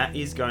 and that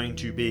is going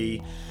to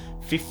be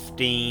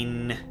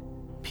 15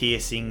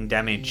 piercing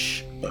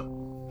damage.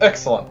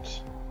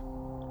 Excellent.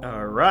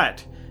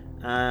 Alright.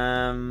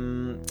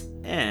 And...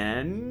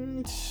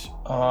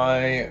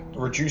 I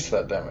reduce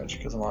that damage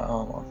because of my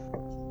armor.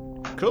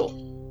 Cool.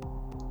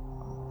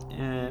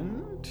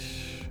 And...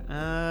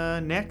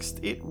 next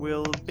it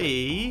will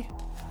be...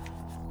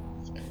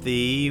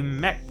 the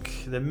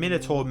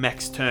Minotaur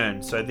mech's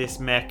turn. So this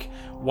mech,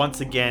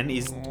 once again,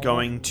 is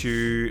going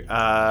to...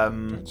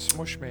 Don't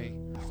smush me.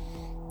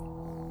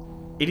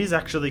 It is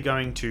actually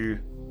going to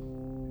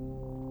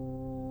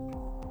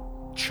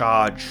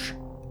charge.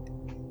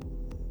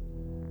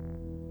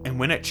 And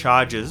when it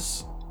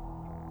charges,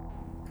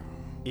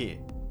 it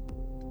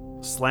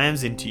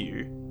slams into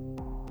you.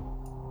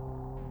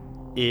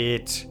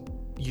 It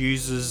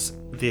uses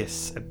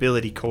this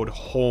ability called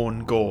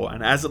Horn Gore,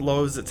 and as it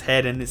lowers its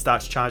head and it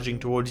starts charging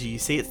towards you, you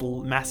see its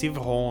massive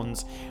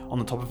horns on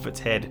the top of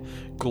its head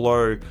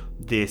glow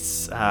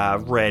this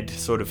red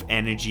sort of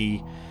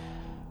energy,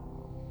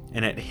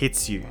 and it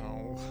hits you.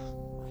 Oh.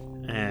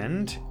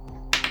 And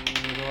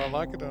Whether I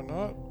like it or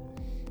not.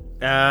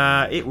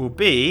 it will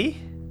be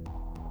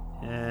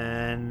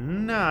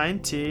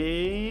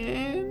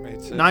 19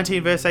 Beats it.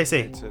 19 versus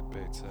AC. Beats it.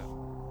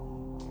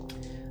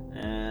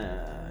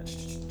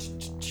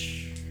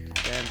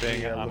 And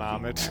being Yeah,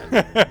 unarmored.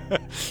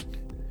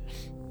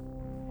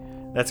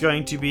 That's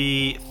going to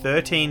be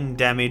 13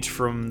 damage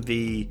from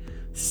the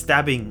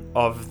stabbing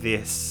of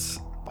this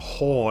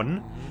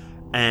horn,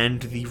 and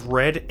the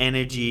red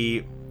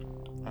energy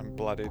I'm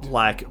blooded.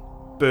 like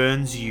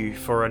burns you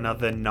for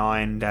another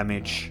 9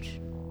 damage.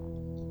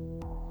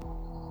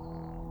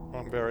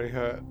 I'm very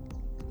hurt.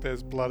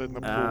 There's blood in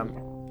the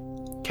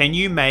pool. Can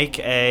you make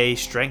a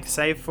strength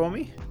save for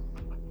me?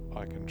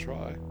 I can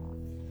try.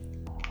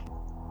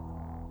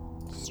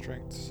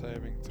 Strength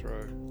saving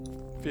throw.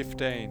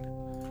 15.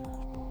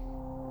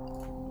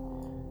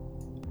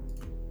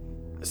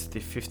 It's the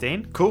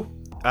 15. Cool.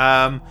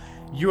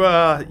 You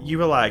are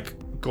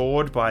like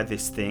gored by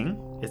this thing.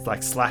 It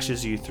like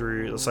slashes you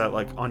through, so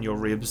like on your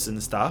ribs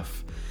and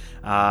stuff.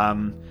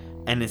 And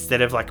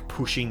instead of like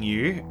pushing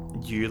you,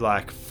 you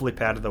like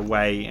flip out of the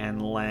way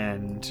and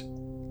land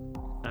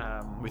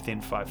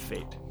within 5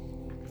 feet.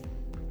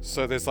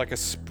 So there's like a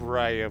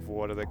spray of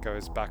water that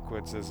goes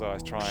backwards as I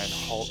try and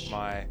halt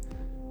my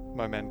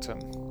momentum.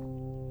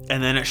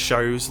 And then it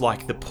shows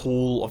like the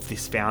pool of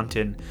this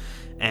fountain,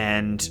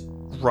 and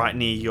right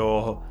near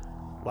your,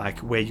 like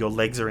where your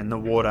legs are in the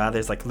water,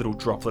 there's like little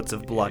droplets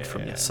of blood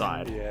from your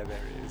side. Yeah, there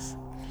is.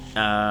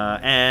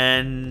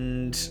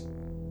 And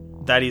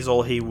that is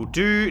all he will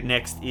do.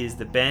 Next is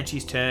the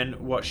Banshee's turn.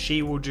 What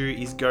she will do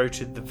is go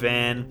to the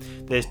van.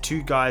 There's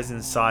 2 guys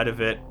inside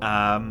of it.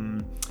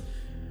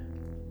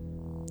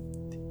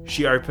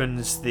 She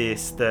opens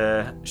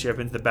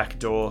the back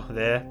door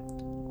there.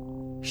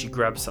 She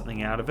grabs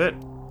something out of it.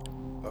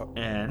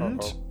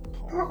 And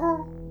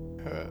oh,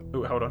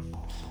 hold on.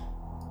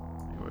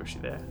 Where was she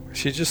there?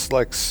 She just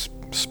like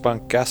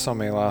spunk gas on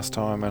me last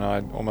time and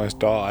I almost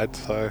died,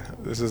 so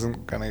this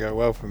isn't going to go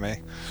well for me.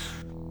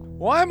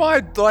 Why am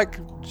I like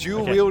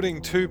dual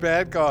wielding 2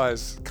 bad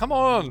guys? Come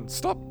on,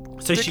 stop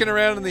sticking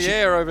around in the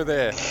air over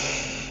there.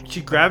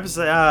 She grabs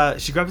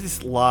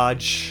this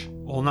large,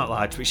 well, not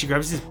large, but she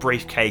grabs this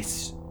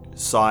briefcase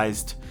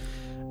sized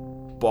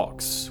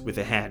box with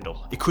a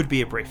handle. It could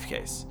be a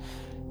briefcase.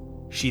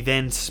 She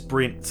then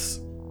sprints.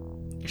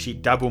 She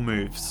double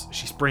moves.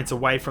 She sprints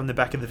away from the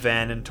back of the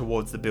van and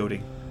towards the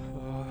building.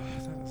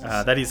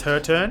 That is her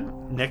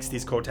turn. Next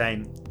is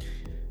Cortain.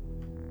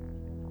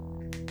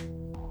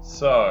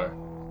 So,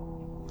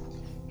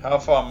 how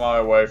far am I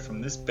away from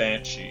this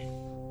Banshee?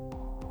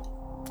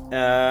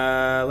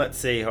 Let's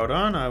see. Hold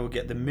on. I will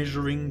get the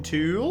measuring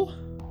tool.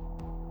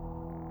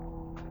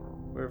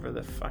 Wherever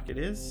the fuck it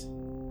is.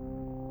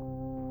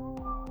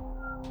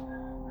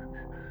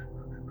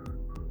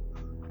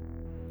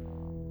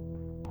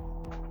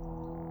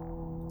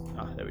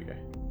 There we go.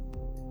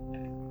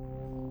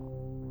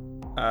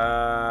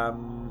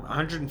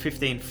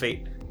 115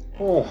 feet.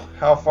 Oh,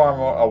 how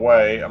far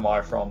away am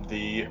I from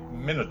the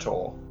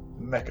Minotaur?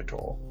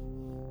 Mechator.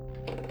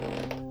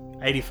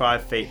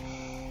 85 feet.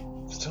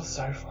 Still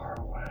so far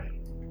away.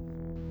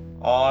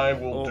 I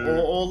will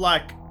or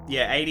like,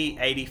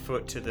 80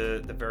 foot to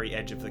the very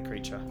edge of the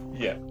creature.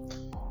 Yeah.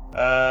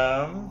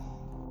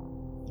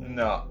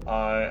 No,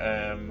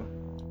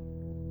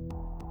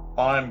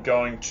 I'm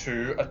going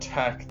to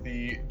attack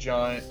the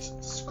giant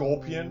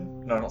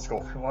scorpion. No, not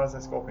scorpion. Why is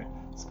that scorpion?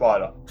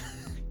 Spider.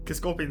 Because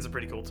scorpions are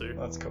pretty cool too.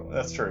 That's cool.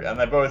 That's true. And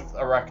they're both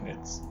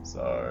arachnids,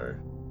 so...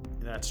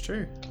 That's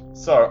true.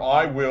 So,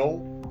 I will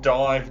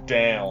dive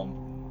down.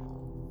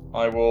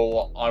 I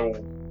will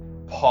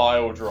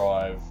pile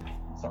drive.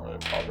 It's not really a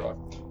pile drive.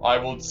 I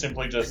will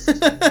simply just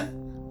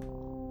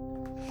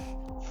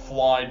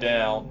fly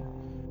down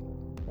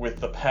with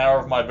the power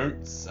of my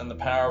boots and the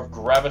power of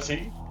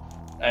gravity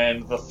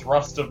and the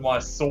thrust of my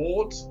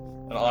sword,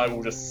 and I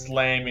will just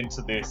slam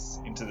into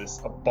this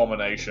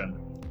abomination.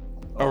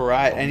 All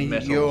right, and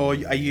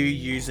are you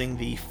using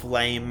the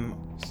flame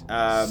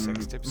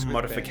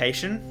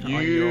modification on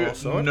your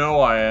sword? You know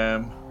I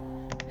am.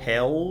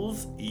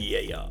 Hells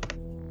yeah.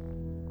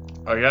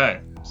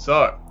 Okay,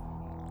 so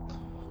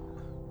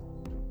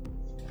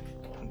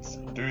let's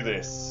do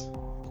this.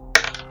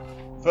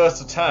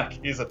 First attack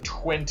is a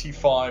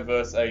 25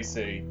 versus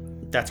AC.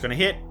 That's gonna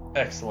hit.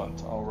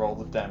 Excellent. I'll roll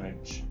the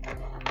damage.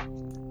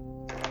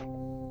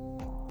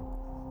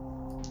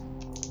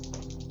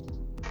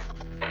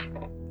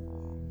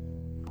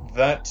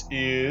 That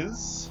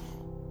is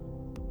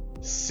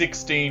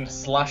 16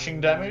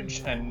 slashing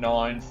damage and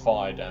 9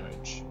 fire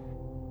damage.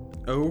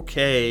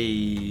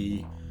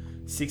 Okay.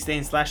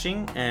 16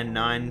 slashing and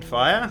 9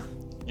 fire.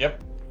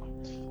 Yep.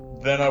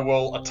 Then I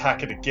will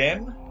attack it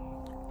again.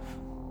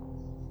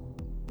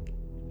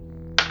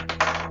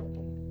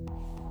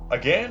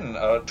 Again,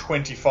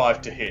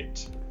 25 to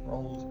hit.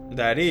 Rolled.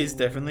 That is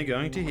definitely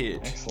going to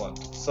hit.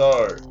 Excellent.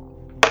 So,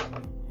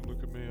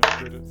 Look at me,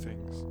 I'm good at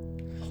things.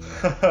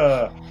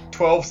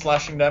 12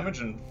 slashing damage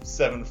and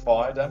 7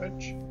 fire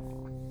damage.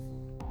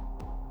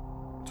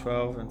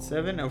 12 and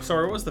 7. Oh,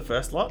 sorry, what was the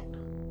first lot?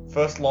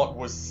 First lot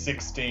was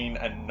 16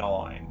 and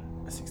 9.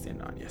 16 and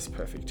 9, yes,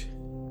 perfect.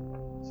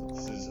 So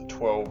this is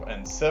 12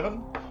 and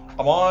 7.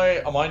 Am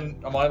I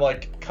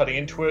like cutting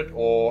into it,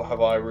 or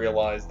have I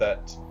realized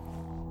that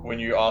when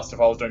you asked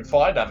if I was doing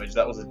fire damage,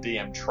 that was a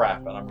DM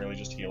trap, and I'm really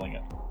just healing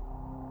it?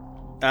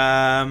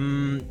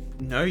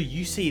 No,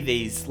 you see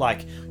these,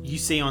 like, you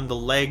see on the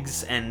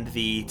legs and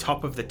the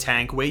top of the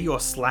tank where your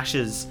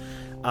slashes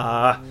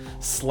are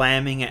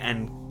slamming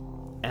and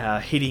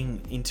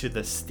hitting into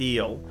the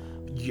steel.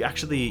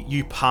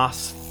 You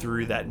pass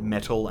through that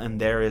metal, and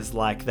there is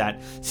like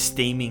that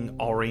steaming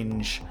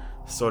orange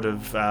sort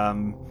of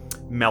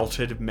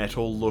melted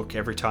metal look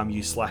every time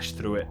you slash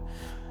through it.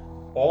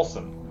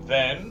 Awesome.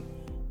 Then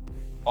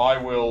I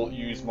will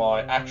use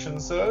my action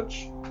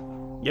surge.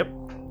 Yep.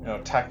 And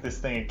attack this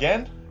thing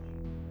again.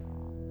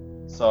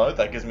 So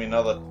that gives me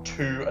another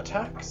 2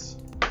 attacks.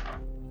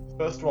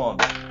 First one.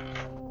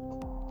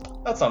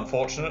 That's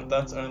unfortunate.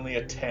 That's only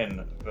a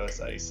 10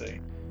 versus AC.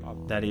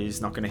 That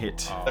is not going to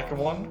hit. Second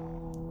one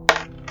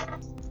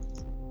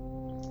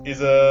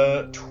is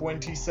a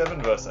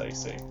 27 versus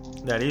AC.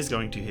 That is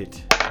going to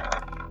hit.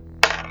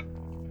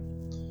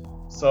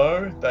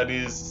 So that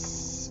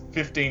is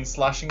 15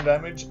 slashing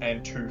damage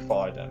and 2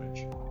 fire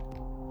damage.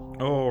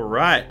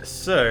 Alright,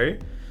 so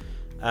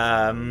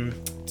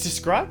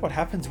describe what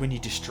happens when you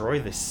destroy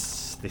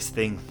this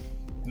thing.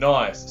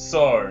 Nice.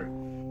 So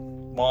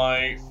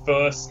my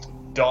first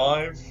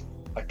dive,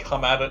 I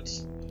come at it.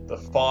 The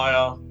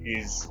fire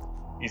is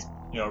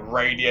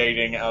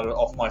radiating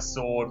off my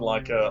sword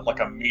like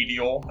a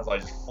meteor as I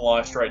just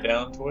fly straight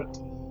down to it.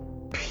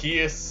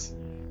 Pierce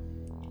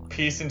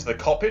into the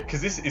cockpit,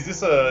 because is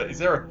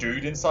there a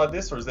dude inside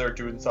this, or is there a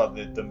dude inside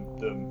the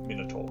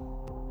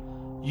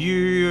Minotaur?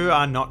 You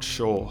are not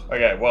sure.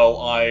 Okay, well,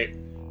 I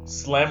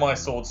slam my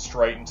sword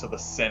straight into the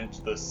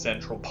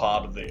central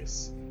part of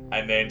this,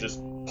 and then just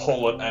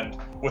pull it, and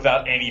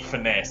without any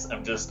finesse,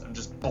 I'm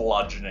just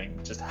bludgeoning,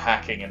 just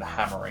hacking and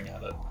hammering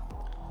at it.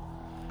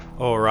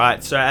 All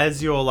right. So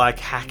as you're like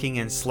hacking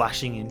and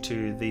slashing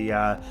into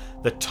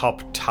the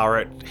top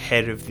turret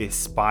head of this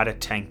spider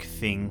tank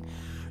thing,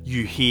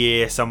 you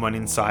hear someone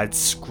inside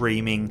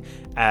screaming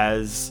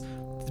as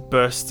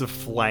bursts of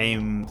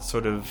flame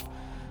sort of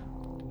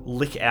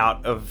lick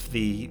out of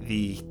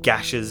the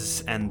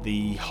gashes and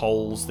the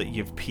holes that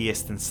you've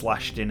pierced and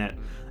slashed in it,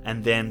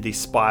 and then the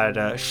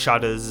spider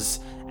shudders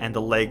and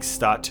the legs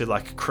start to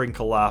like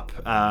crinkle up,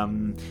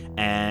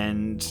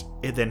 and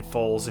it then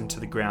falls into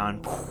the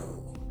ground.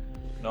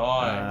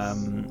 Nice.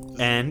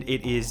 And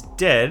it is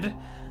dead,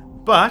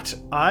 but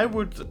I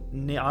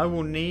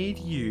will need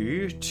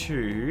you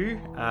to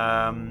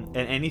and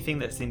anything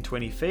that's in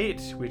 20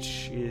 feet,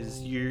 which is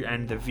you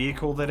and the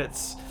vehicle that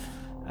it's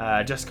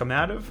just come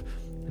out of,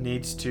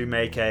 needs to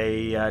make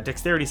a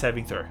dexterity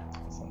saving throw.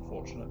 That's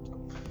unfortunate.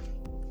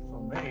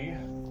 For me,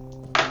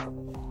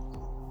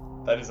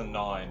 that is a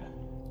 9.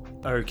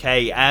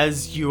 Okay,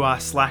 as you are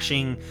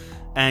slashing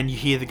and you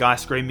hear the guy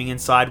screaming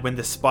inside, when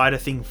the spider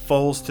thing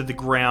falls to the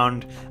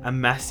ground, a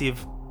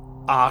massive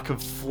arc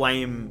of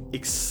flame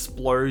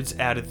explodes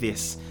out of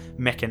this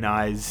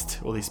mechanized,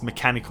 or this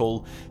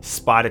mechanical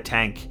spider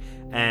tank,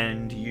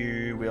 and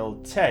you will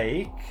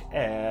take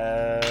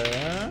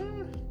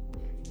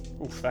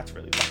oof, that's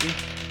really lucky.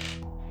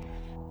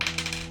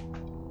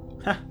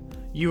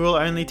 You will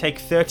only take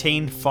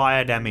 13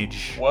 fire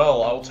damage.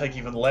 Well, I will take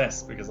even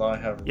less because I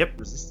have Yep.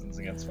 resistance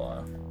against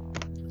fire.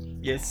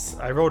 Yes,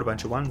 I rolled a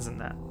bunch of ones in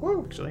that,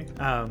 actually.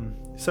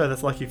 So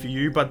that's lucky for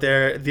you, but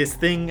this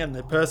thing and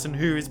the person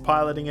who is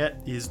piloting it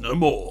is no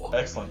more.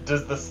 Excellent.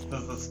 Does the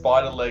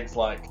spider legs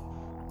like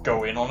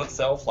go in on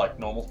itself like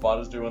normal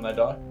spiders do when they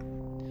die?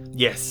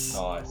 Yes.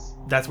 Nice.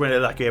 That's when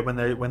it when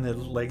the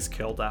legs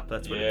curled up,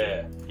 that's when Yeah.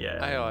 it did.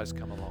 Yeah. AI's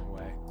come a long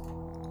way.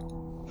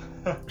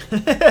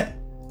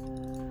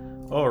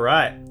 All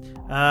right.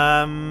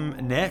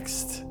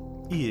 Next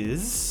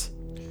is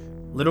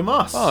Little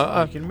Moss.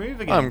 Oh, you can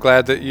move again. I'm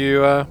glad that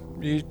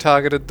you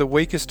targeted the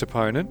weakest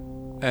opponent,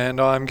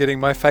 and I'm getting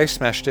my face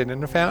smashed in a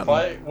If fountain.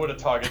 I would have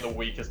targeted the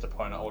weakest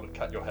opponent, I would have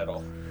cut your head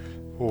off.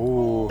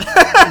 Ooh,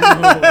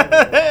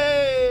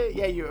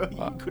 Yeah, you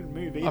couldn't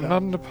move either. I'm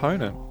not an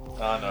opponent.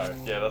 I know.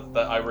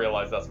 Yeah, I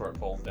realise that's where it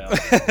falls down.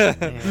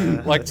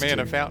 Yeah, Like that's me in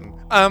a true. fountain.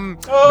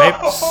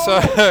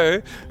 Oh!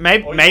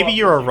 Maybe Oh, maybe you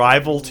you're are- a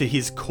rival to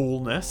his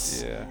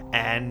coolness. Yeah.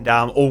 And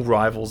all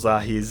rivals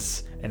are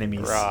his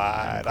enemies.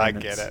 Right, and I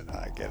opponents.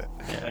 get it.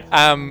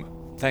 Yeah.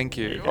 Thank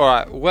you. All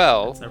right,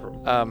 well, no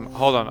problem.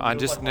 hold on. I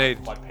Feels just like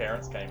need my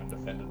parents came and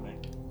defended me.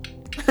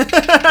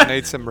 I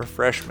need some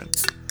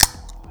refreshment.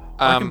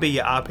 I can be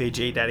your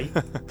RPG daddy.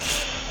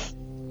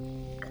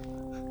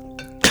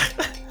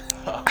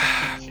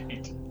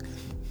 Cheat.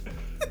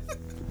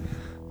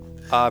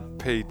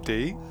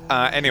 RPD.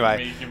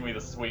 Anyway, Give me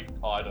the sweet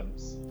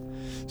items.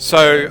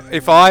 so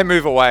if I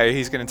move away,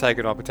 he's going to take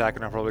an up attack,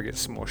 and I'll probably get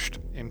smushed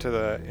into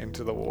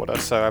the water.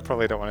 So I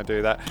probably don't want to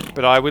do that.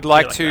 But I would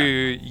like like to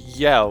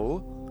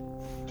yell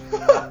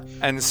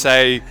and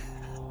say,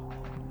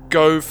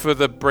 "Go for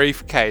the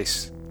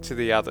briefcase" to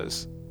the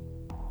others,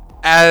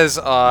 as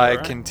I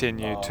Alright.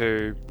 continue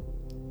to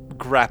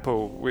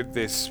grapple with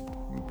this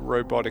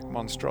robotic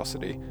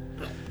monstrosity.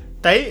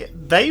 They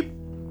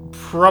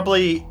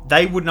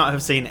would not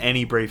have seen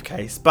any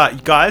briefcase,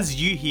 but guys,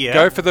 you hear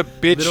Go for the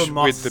bitch Little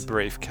Moss- with the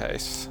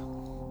briefcase.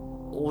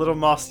 Little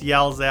Moss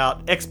yells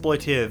out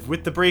expletive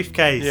with the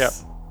briefcase. Yep.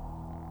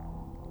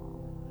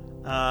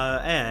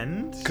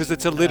 And Because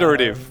it's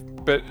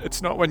alliterative, but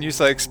it's not when you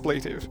say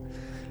expletive.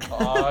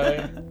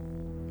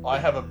 I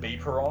have a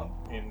beeper on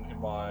in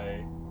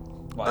my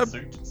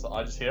suit, so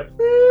I just hear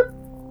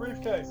beep,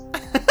 briefcase.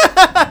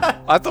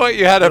 I thought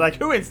you had a like,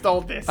 who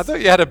installed this? I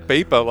thought you had a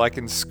beeper like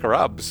in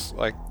Scrubs,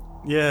 like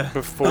Yeah.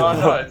 before. Oh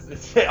no,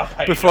 it's yeah,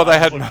 okay, Before I they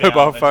had looked down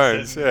mobile and it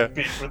phones, says yeah.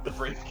 beep with the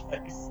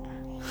briefcase.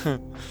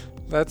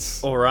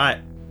 That's All right.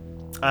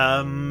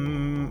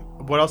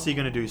 What else are you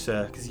going to do,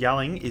 sir? Because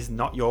yelling is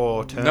not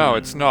your turn. No,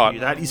 it's not.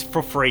 That is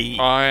for free.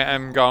 I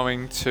am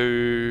going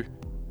to.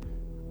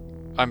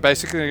 I'm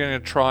basically going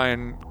to try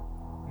and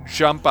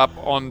jump up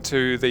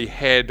onto the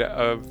head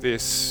of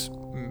this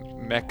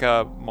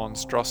mecha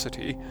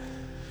monstrosity.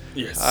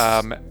 Yes.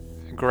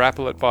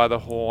 Grapple it by the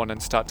horn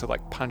and start to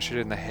like punch it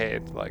in the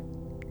head, like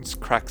just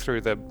crack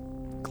through the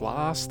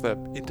glass, the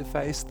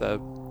interface, the.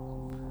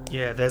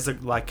 Yeah, there's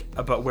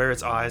but where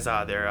its eyes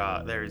are,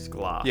 there is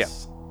glass. Yeah.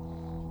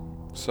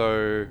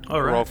 So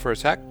All right. roll for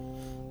attack.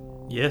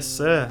 Yes,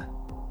 sir.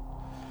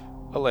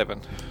 11.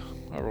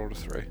 I rolled a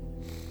 3.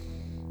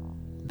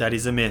 That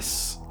is a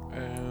miss.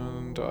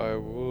 And And I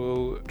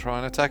will try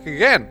and attack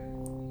again.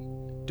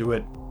 Do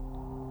it.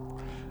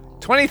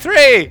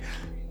 23!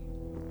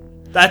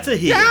 That's a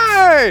hit.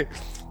 Yay!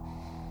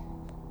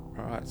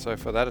 Alright, so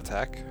for that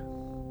attack...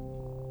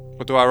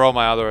 Or do I roll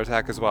my other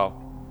attack as well?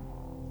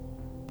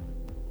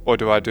 Or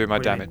do I do my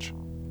What do you damage?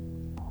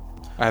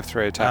 I have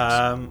 3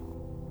 attacks.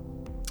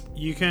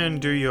 You can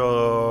do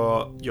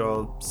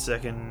your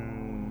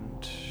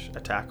second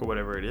attack or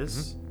whatever it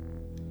is.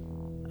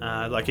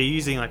 Like, are you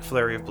using like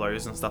flurry of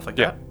blows and stuff like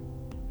Yeah. that?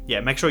 Yeah,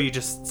 make sure you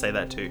just say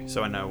that too,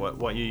 so I know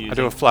what you're using. I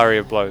do a flurry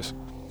of blows.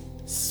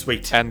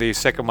 Sweet. And the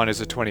second one is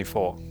a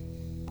 24.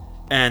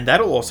 And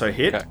that'll also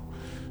hit. Okay.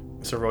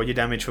 So roll your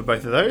damage for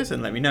both of those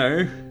and let me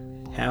know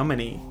how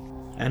many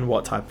and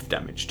what type of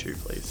damage too,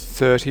 please.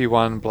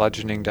 31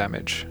 bludgeoning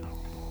damage.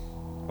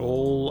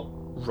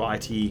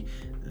 Alrighty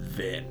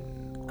then.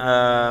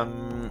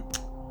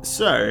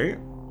 So,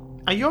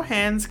 are your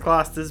hands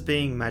classed as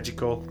being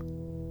magical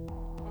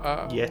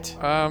yet?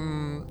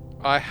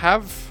 I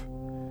have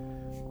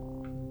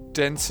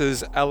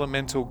Dense's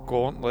elemental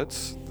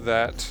gauntlets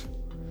that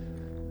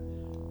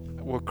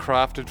were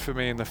crafted for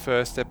me in the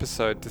first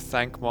episode to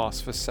thank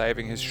Moss for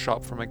saving his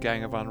shop from a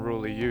gang of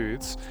unruly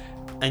youths.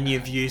 And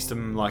you've used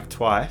them like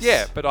twice.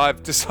 Yeah, but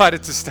I've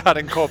decided to start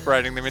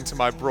incorporating them into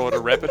my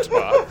broader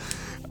repertoire.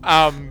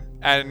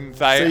 And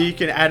they... So you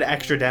can add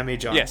extra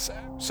damage on. Yes,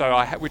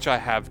 so which I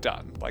have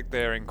done. Like,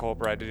 they're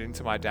incorporated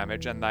into my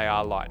damage, and they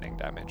are lightning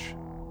damage.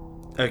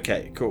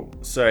 Okay, cool.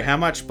 So how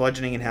much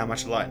bludgeoning and how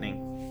much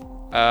lightning?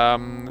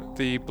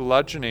 The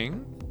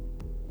bludgeoning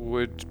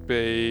would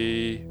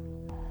be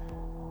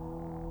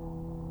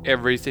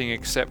everything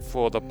except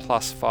for the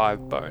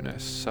 +5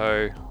 bonus.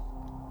 So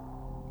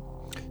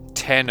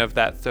 10 of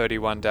that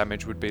 31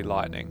 damage would be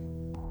lightning.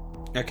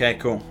 Okay,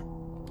 cool.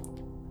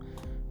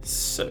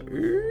 So...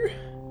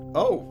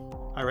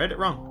 Oh, I read it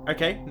wrong.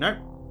 Okay, no.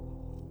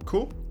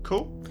 Cool.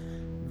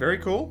 Very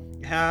cool.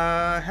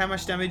 How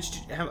much damage...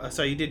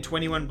 So you did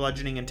 21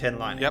 bludgeoning and 10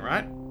 lightning, Yep.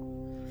 right?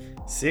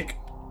 Sick.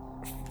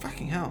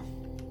 Fucking hell.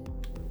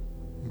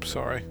 I'm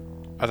sorry.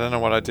 I don't know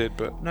what I did,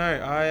 but No,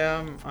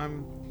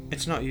 I'm...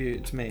 It's not you,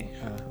 it's me.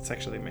 It's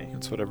actually me.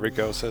 that's what every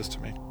girl says to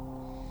me.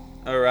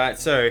 Alright,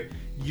 so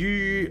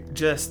you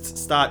just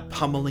start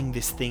pummeling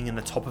this thing in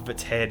the top of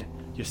its head.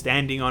 You're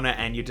standing on it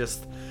and you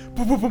just...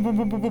 Boom, boom, boom, boom,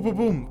 boom, boom, boom, boom,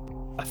 boom.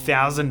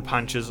 1,000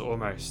 punches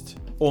almost.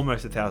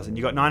 Almost 1,000.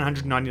 You got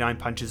 999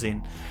 punches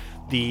in.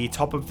 The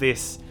top of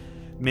this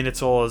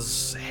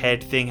Minotaur's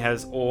head thing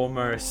has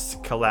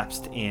almost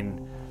collapsed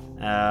in.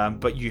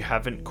 But you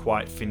haven't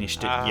quite finished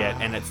it yet,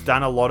 and it's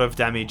done a lot of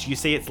damage. You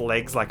see its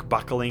legs like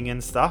buckling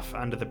and stuff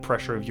under the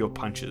pressure of your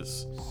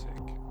punches. Sick.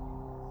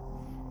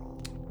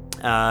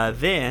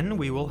 Then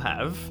we will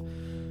have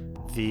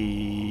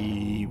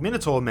the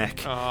Minotaur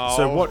mech. Oh.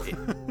 So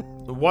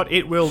what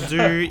it will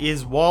do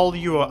is while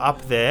you are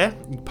up there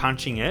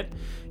punching it,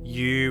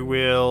 you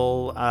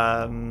will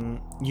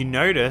you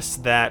notice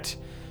that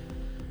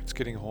It's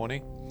getting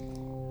horny.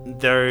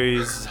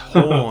 those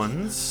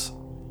horns,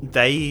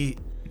 they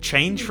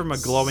change from a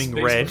glowing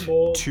Speaks red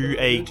before to the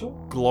a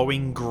Minotaur?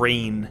 glowing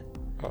green,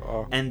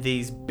 Uh-oh. and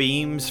these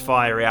beams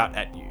fire out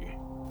at you.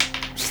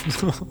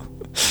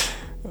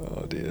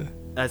 Oh dear.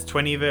 That's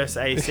 20 versus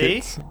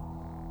AC.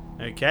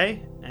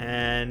 Okay,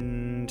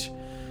 and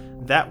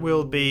that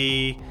will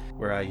be...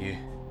 Where are you?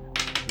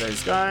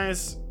 Those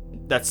guys.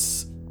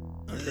 That's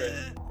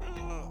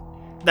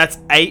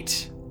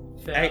 8.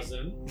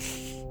 1,000.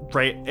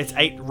 It's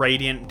 8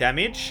 radiant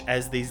damage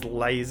as these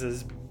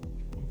lasers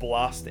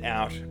blast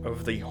out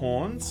of the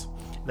horns.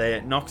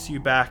 It knocks you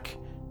back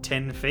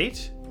 10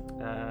 feet.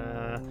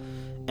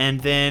 And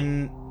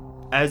then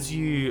as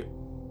you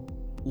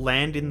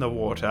land in the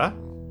water,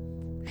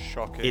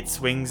 Shocking. it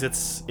swings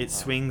its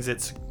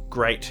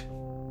great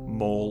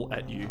maul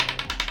at you.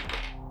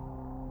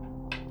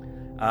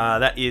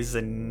 That is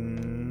a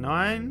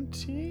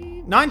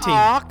 19. Oh,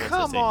 versus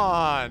come AC.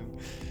 on!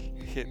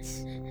 Hits.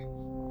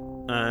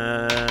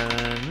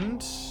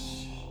 And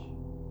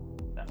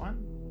that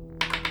one.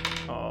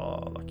 Oh,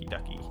 lucky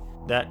ducky.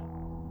 That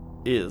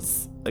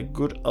is a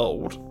good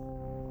old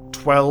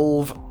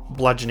 12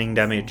 bludgeoning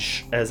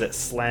damage as it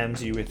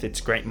slams you with its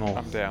great maul.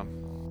 I'm down.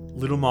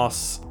 Little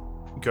Moss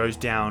goes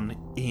down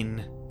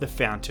in the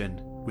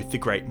fountain with the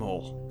great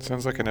maul.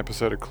 Sounds like an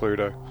episode of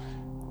Cluedo.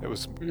 It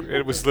was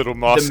Little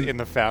Moss The- in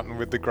the fountain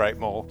with the Great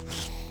Maul.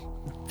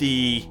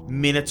 The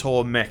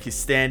Minotaur mech is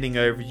standing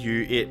over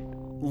you. It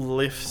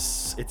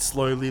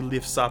slowly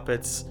lifts up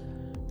its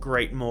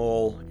great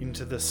maul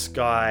into the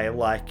sky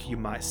like you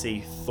might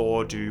see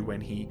Thor do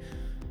when he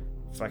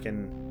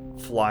fucking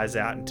flies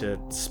out into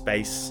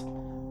space.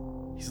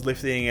 He's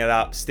lifting it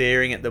up,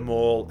 staring at the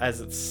maul as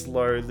it's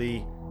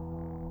slowly,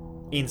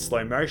 in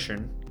slow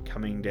motion,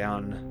 coming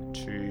down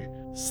to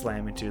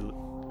slam into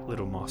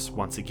Little Moss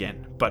once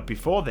again. But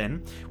before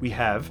then, we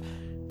have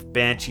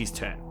Banshee's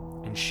turn,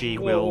 and she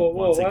will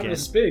once what again. happened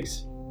to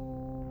Spigs?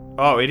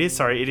 Oh, it is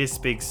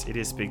Spigs'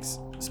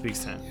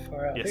 turn.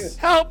 Alright, I think Yes.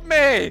 Help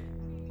me!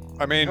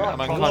 I mean, You're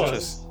I'm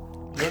unconscious.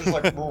 unconscious. You're just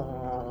like...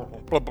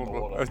 Blah, blah,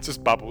 blah. It's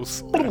just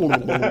bubbles.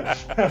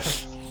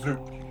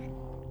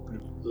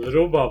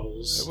 Little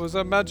bubbles. It was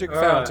a magic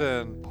Alright.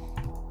 fountain.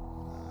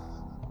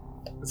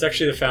 It's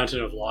actually the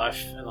fountain of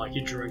life, and like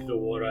you drink the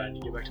water and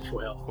you get back to full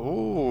health.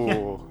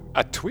 Ooh,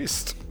 a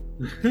twist.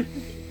 No,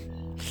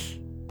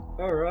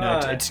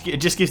 Alright. it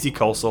just gives you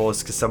cold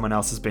sores because someone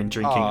else has been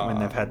drinking it when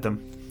they've had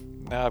them.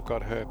 Now I've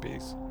got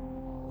herpes.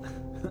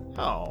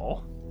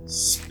 Oh.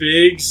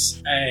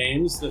 Spigs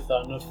aims the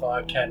Thunder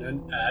Fire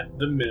Cannon at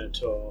the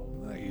Minotaur.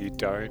 No, you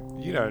don't.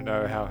 You don't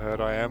know how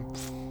hurt I am.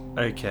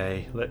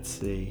 Okay, let's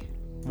see.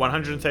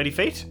 130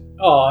 feet?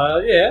 Oh,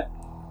 yeah.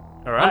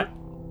 Alright.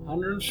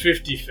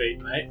 150 feet,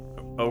 mate.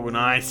 Oh,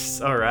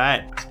 nice.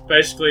 Alright.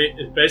 It's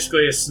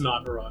basically a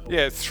sniper rifle.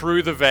 Yeah,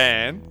 through the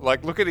van.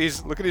 Like, look at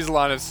his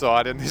line of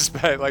sight in this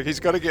bay. Like, he's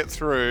got to get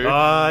through.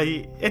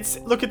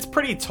 It's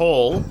pretty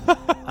tall.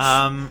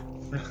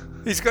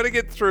 He's got to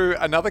get through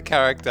another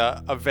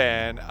character, a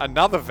van,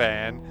 another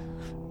van,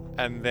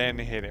 and then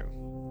hit him.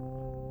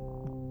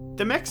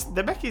 The mech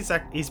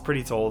is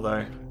pretty tall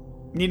though.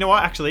 You know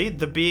what? Actually,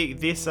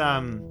 this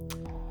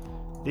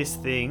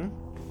thing,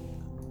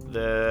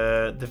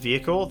 the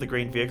vehicle, the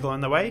green vehicle in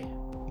the way,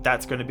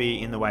 that's going to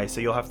be in the way. So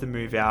you'll have to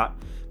move out,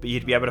 but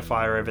you'd be able to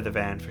fire over the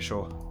van for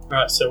sure.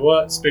 Alright, so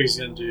what Spig's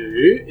going to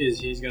do is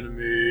he's going to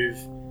move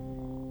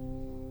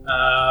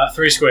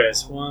 3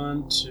 squares.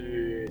 1,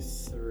 2,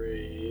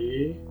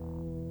 3.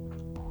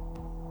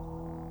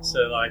 So,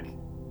 like,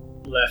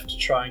 left to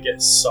try and get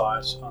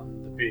sight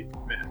on the big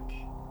mech.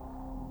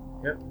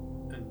 Yep.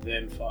 And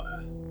then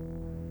fire.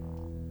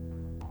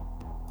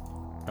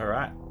 All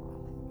right.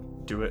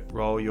 Do it.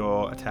 Roll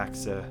your attack,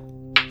 sir.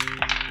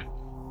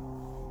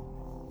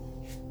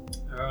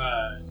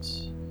 Alright.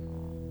 Is it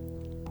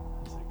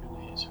gonna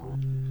hit?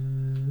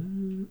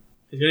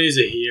 He's gonna use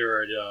a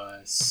hero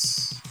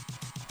dice.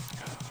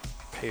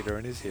 Peter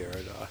and his hero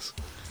dice.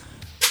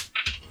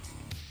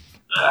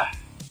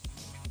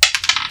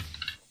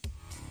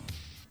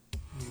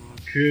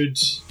 Could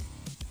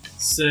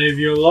save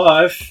your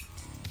life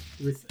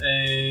with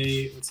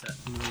a... What's that?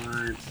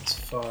 9 plus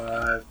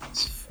 5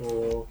 plus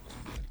 4...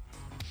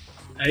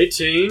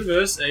 18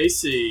 versus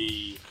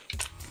AC.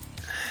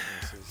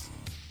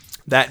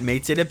 That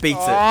meets it. It beats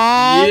it.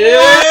 Oh,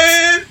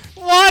 Yeah!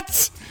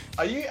 What?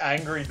 Are you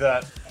angry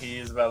that he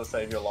is about to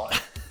save your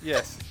life?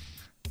 Yes.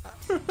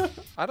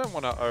 I don't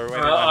want to owe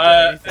anyone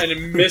And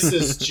anything. it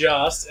misses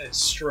just and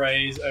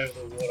strays over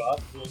the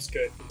water. Bullets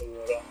go through the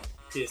water,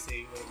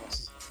 piercing little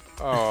Moss's head.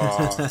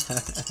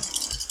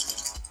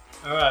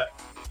 Oh. Alright,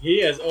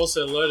 he has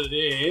also loaded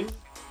in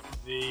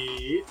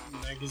the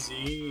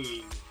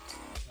magazine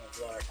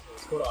of like,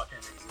 it's called Arcane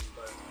Magazine,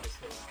 but it's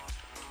basically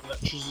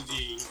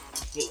electricity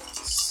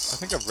bullets. I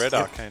think I've read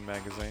Arcane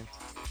Magazine.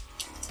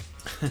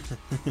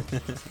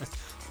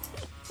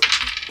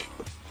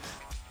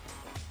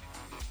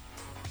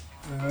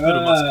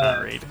 Little Moss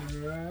can't read.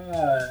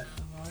 Alright.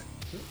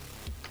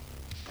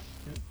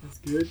 Yep, that's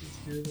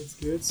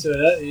good. So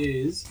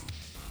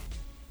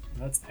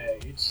that's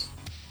 8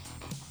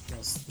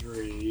 plus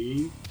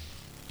 3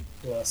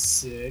 plus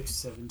 6,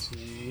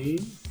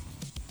 17.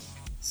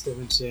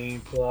 17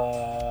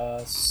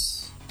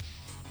 plus,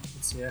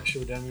 what's the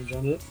actual damage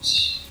on it?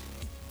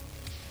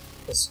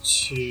 Plus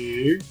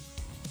 2.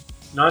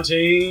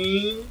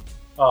 19.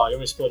 Oh, you want me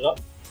to split it up?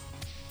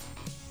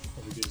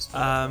 Probably good to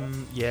split it up.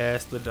 Yeah,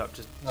 split it up.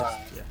 Just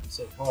Alright, yeah.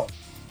 so hold on.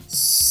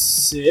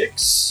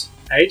 6,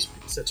 8,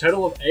 so a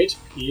total of 8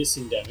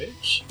 piercing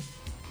damage,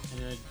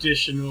 and an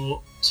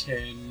additional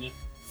 10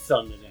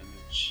 thunder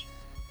damage.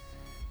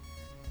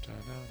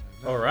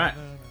 All right.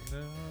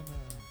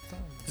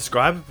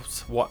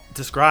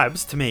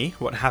 Describes to me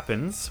what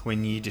happens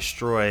when you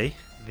destroy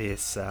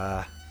this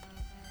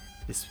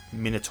this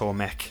Minotaur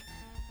mech.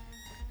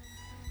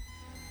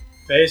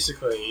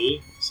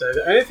 Basically, so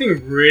the only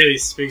thing really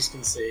Spigs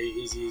can see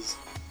is his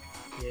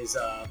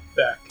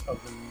back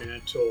of the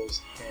Minotaur's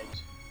head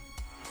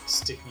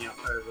sticking up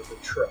over the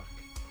truck.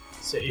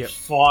 So he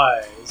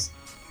fires,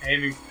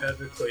 aiming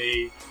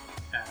perfectly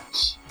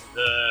at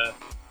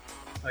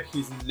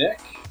his neck,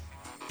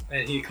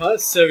 and he kind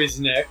of sews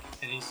his neck,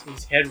 and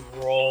his head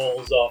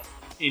rolls off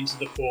into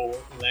the pool,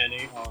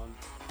 landing on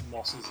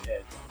Moss's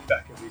head, like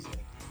back of his head.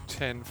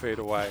 10 feet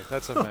away.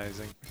 That's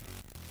amazing.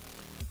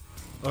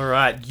 All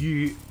right,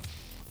 you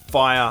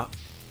fire.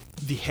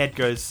 The head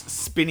goes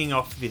spinning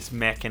off this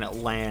mech, and it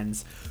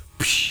lands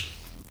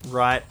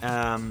right.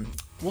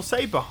 We'll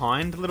say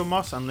behind Little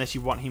Moss, unless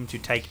you want him to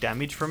take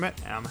damage from it.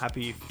 I'm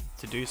happy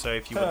to do so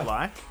if you would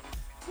like.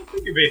 I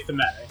think it'd be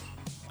thematic.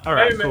 All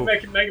right, Maybe cool.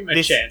 make him a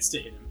This- chance to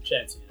hit him.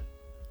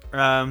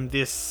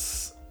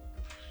 This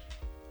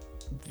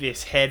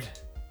head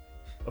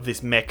of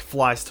this mech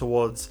flies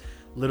towards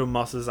Little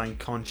Moss's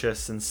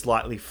unconscious and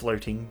slightly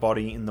floating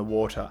body in the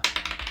water.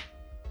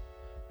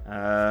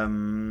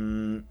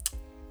 And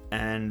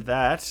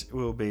that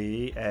will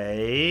be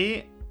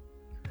a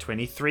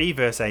 23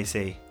 versus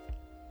AC.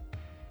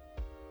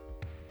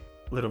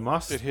 Little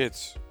Moss. It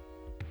hits.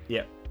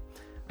 Yep.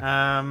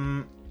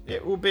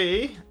 It will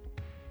be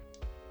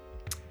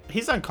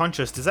He's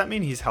unconscious. Does that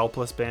mean he's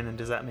helpless, Ben? And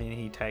does that mean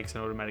he takes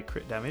an automatic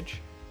crit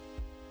damage?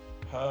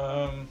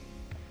 I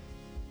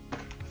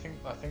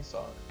think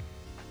so.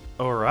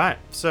 All right.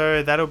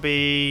 So that'll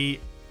be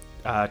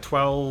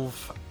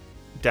 12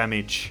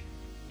 damage,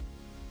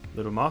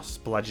 Little Moss,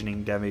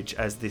 bludgeoning damage,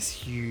 as this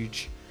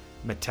huge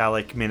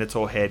metallic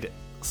minotaur head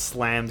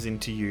slams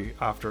into you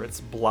after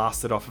it's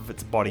blasted off of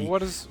its body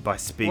by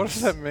Spigs. What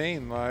does that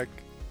mean? Like,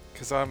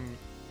 because I'm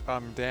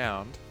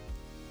downed.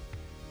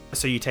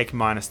 So you take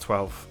minus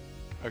 12.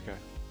 Okay.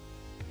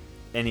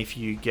 And if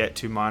you get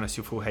to minus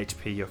your full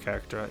HP, your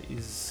character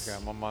is Okay,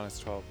 I'm on minus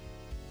 12.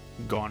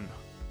 gone.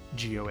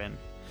 G-O-N.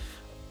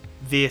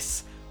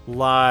 This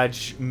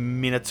large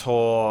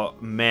minotaur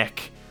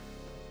mech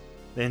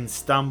then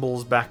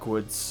stumbles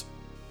backwards,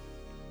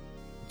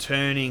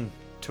 turning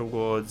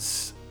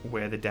towards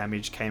where the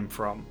damage came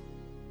from.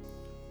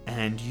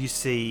 And you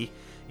see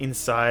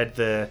inside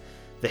the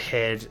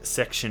head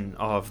section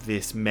of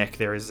this mech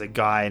there is a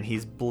guy, and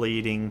he's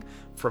bleeding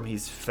from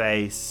his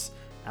face,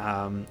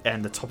 and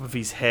the top of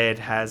his head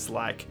has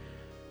like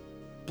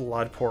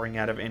blood pouring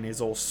out of it and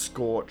is all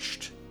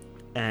scorched.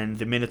 And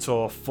the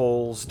minotaur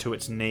falls to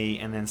its knee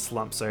and then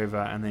slumps over,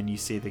 and then you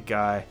see the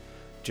guy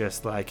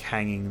just like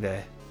hanging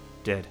there,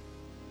 dead.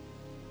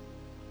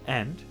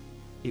 And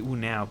it will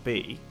now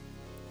be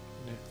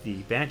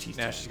the Banshee's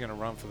Now turn. she's gonna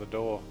run for the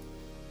door.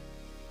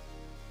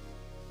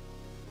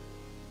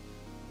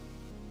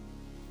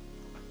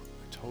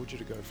 I told you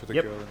to go for the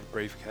Yep. girl in the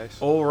briefcase.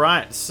 All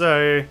right,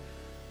 so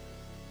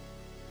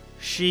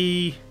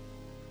she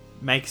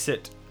makes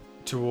it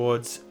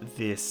towards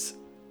this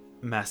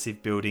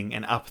massive building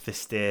and up the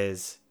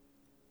stairs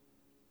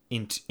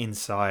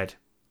inside.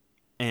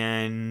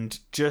 And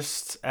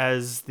just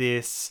as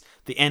the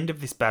end of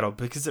this battle,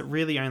 because it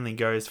really only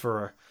goes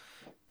for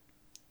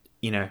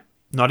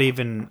not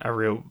even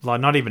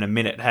a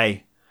minute.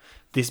 Hey,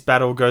 this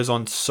battle goes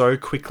on so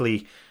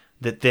quickly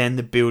that then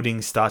the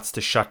building starts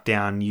to shut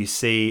down. You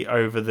see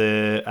over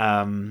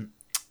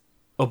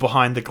or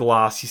behind the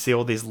glass, you see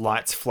all these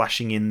lights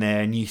flashing in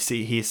there, and you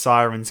hear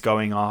sirens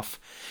going off.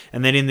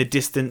 And then in the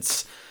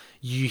distance,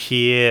 you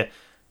hear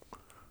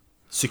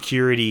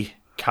security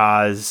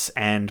cars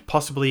and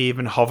possibly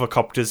even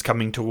hovercopters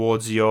coming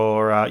towards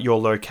your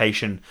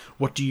location.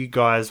 What do you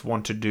guys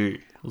want to do,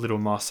 Little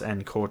Moss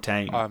and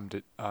Cortain?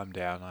 I'm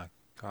down. I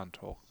can't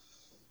talk.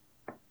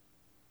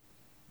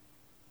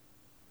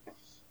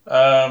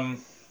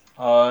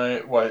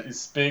 Wait,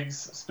 is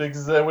Spigs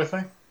is there with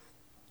me?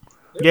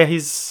 Yeah,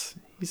 he's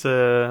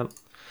a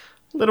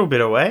little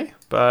bit away,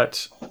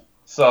 but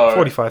So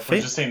 45 feet.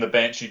 We've just seen the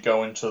Banshee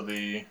go into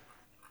the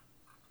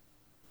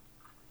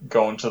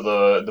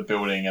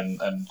building, and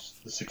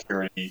the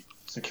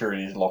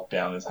security's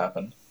lockdown has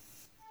happened.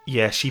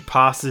 Yeah, she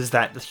passes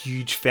that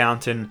huge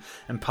fountain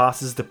and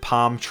passes the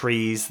palm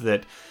trees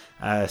that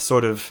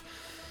sort of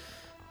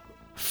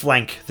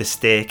flank the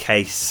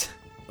staircase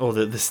or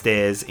the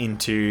stairs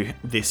into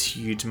this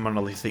huge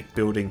monolithic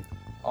building.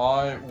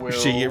 I will.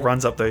 She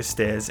runs up those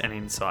stairs and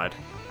inside.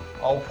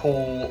 I'll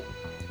pull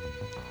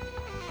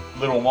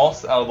Little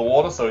Moss out of the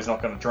water so he's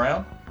not going to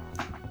drown.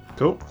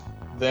 Cool.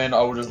 Then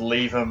I will just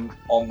leave him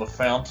on the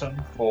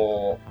fountain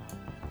for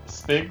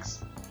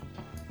Spigs,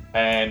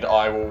 and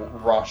I will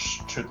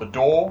rush to the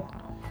door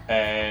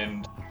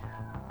and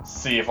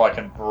see if I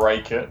can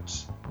break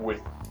it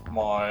with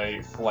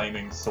my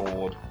flaming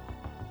sword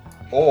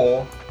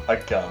or a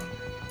gun.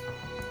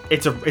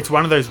 It's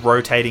one of those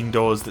rotating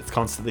doors that's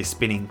constantly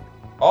spinning.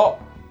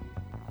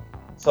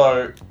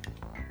 So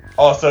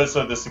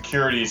the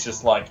security is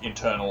just like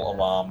internal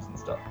alarms and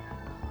stuff.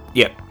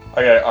 Yep.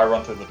 Okay, I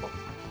run through the door.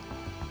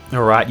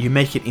 Alright, you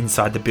make it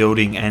inside the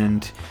building,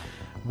 and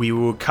we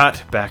will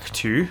cut back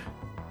to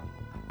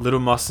Little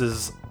Moss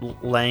is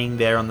laying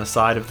there on the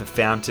side of the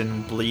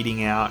fountain,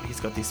 bleeding out. He's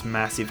got this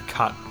massive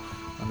cut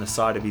on the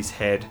side of his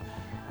head.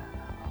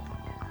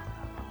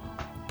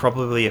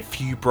 Probably a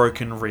few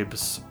broken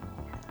ribs.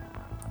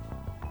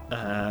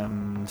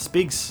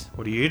 Spigs,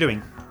 what are you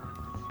doing?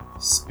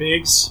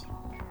 Spigs.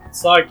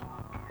 It's like,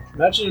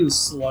 imagine in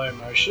slow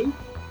motion,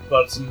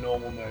 but it's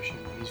normal motion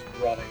when he's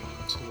running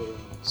to Little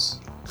Moss.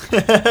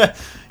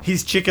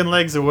 His chicken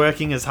legs are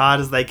working as hard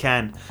as they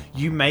can.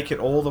 You make it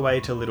all the way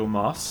to Little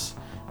Moss,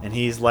 and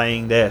he's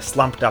laying there,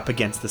 slumped up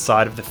against the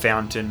side of the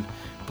fountain,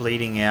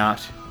 bleeding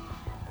out.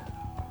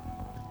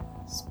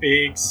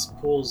 Spigs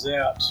pulls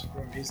out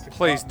from his compartment.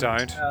 Please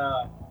don't.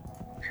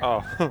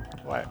 Oh,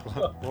 wait.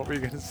 What were you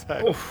going to say?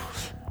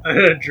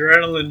 An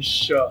adrenaline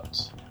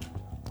shot.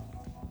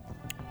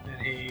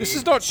 This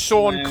is not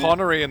Sean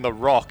Connery in The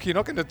Rock. You're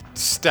not going to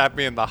stab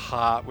me in the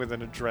heart with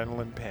an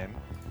adrenaline pen.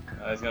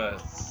 He's gonna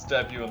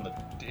stab you in the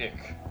dick.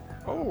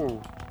 Oh.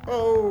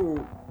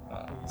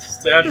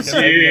 Stabs You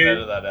can you.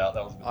 edit that out.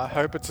 That was. I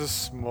hope it's a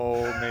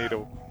small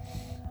needle.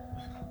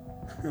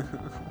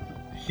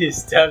 He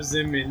stabs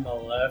him in the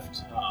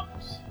left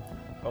heart.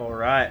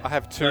 Alright. I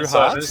have two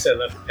Sorry, I hearts. said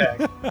left pec.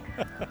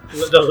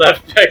 The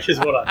left pec is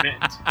what I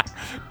meant.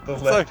 The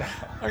So, left.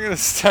 I'm going to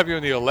stab you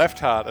in your left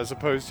heart as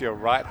opposed to your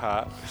right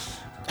heart.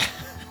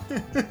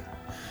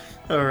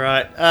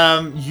 Alright,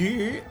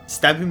 you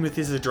stab him with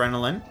his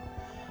adrenaline.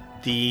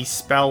 The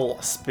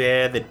spell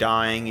Spare the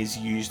Dying is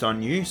used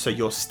on you, so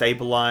you're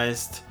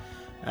stabilized.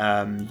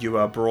 You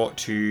are brought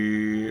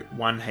to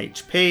 1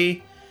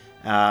 HP.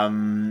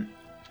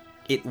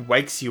 It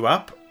wakes you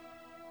up.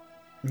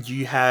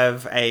 You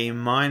have a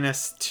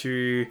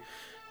 -2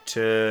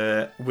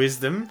 to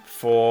Wisdom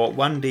for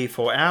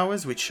 1d4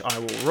 hours, which I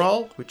will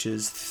roll, which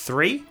is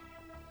 3.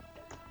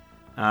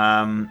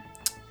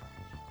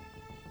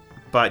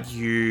 But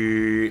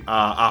you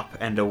are up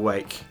and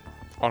awake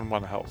On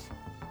 1 health.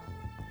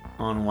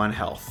 on 1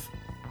 health.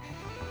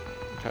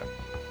 Okay.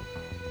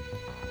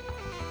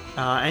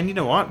 And you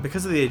know what?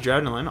 Because of the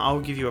adrenaline, I'll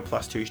give you a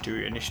 +2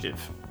 to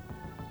initiative.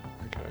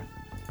 Okay.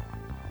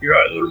 You're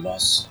right, little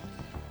moss.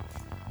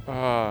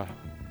 Ah,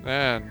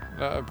 man.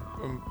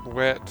 I'm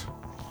wet.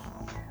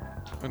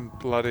 And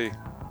bloody.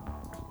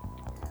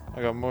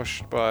 I got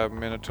mushed by a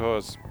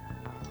Minotaur's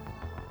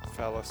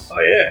phallus. Oh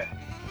yeah.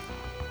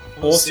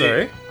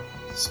 Also,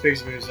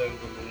 Spigs moves over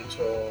the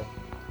Minotaur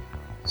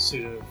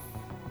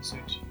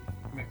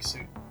mech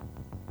suit.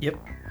 yep.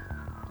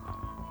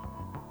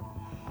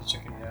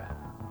 Checking it out.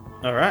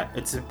 Alright,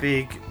 it's a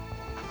big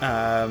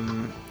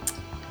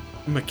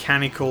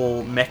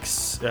mechanical mech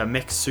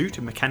suit,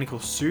 a mechanical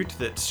suit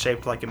that's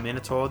shaped like a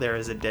minotaur. There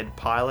is a dead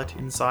pilot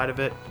inside of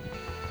it.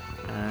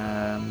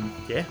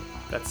 Yeah,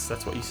 that's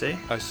what you see.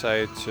 I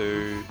say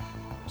to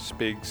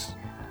Spigs,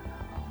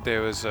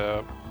 there was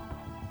a...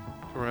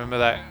 Remember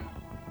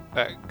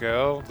that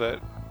girl that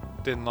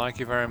didn't like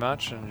you very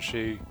much and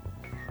she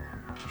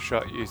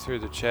shot you through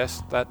the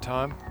chest that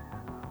time?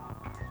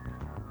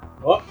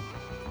 What?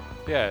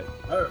 Yeah.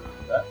 I don't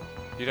remember that.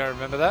 You don't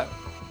remember that?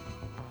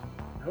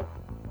 Nope.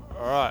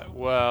 Alright,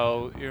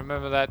 well, you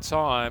remember that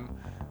time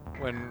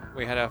when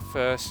we had our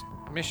first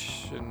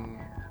mission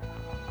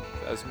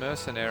as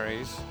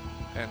mercenaries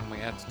and we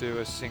had to do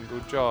a single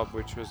job,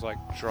 which was like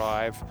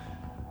drive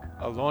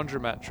a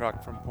laundromat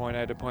truck from point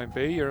A to point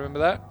B? You remember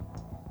that?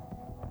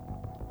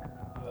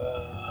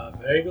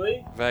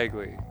 Vaguely?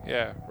 Vaguely,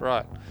 yeah,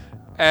 right.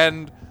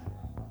 And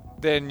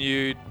then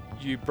you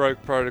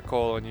broke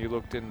protocol and you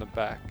looked in the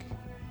back.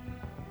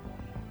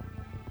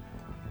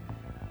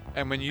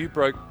 And when you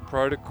broke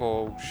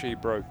protocol, she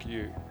broke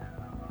you.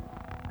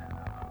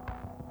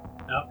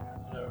 Nope,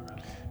 I don't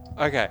remember.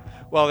 Okay,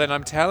 well then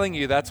I'm telling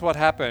you that's what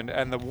happened,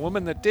 and the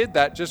woman that did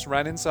that just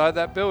ran inside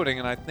that building,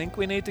 and I think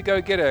we need to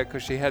go get her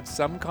because she had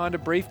some kind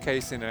of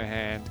briefcase in her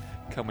hand.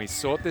 Can we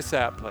sort this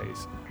out,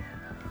 please?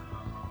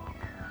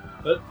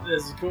 But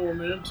there's a cool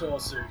Minotaur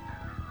suit.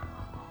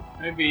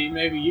 Maybe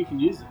you can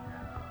use it.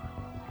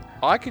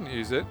 I can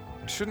use it.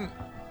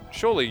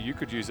 Surely you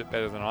could use it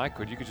better than I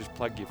could. You could just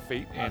plug your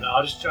feet in.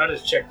 I just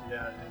checked it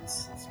out, and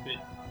it's a bit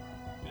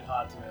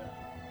hard to get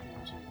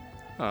into.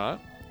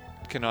 Alright.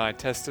 Can I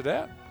test it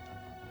out?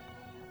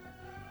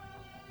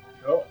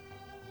 Sure.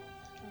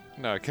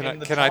 No, can In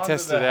the I time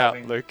test that it they're out,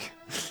 having- Luke?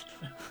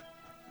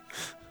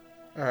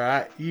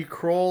 Alright, you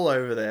crawl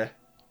over there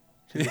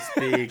to this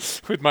big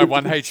With my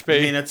 1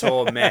 HP.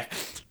 minotaur mech.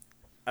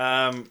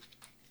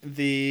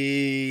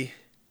 The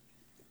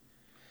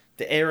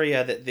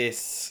area that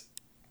this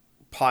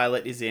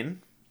pilot is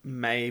in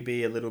may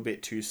be a little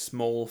bit too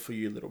small for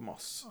you, Little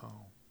Moss.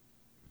 Oh.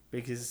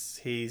 Because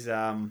he's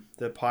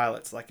the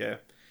pilot's like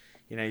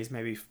he's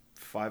maybe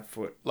 5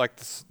 foot. Like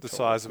the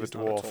size of a He's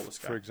not a dwarf,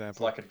 tallest guy. for It's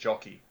example. like a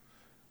jockey.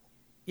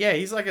 Yeah,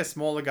 he's like a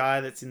smaller guy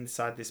that's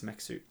inside this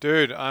mech suit.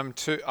 Dude, I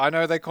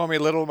know they call me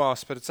Little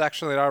Moss, but it's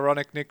actually an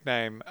ironic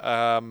nickname.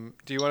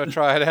 Do you want to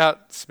try it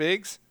out,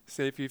 Spigs?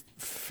 See if you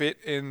fit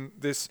in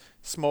this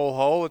small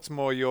hole. It's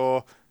more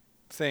your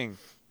thing.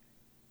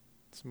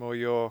 It's more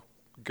your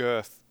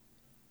girth.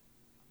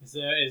 Is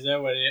there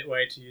a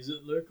way to use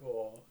it, Luke,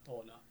 or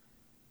not?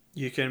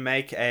 You can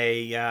make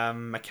a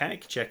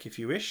mechanic check if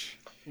you wish.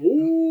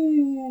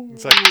 Ooh.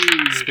 It's like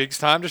Spigs'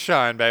 time to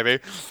shine, baby.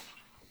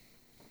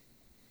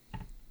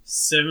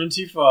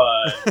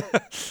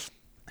 75.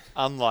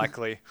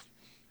 Unlikely.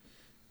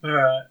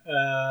 Alright,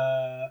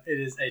 it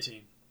is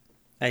 18.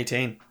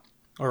 18.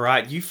 All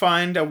right, you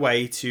find a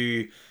way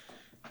to,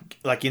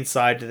 like,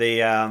 inside the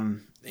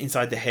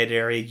head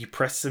area, you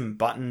press some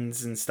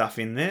buttons and stuff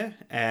in there,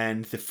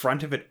 and the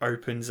front of it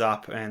opens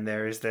up, and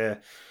there is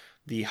the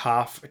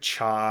half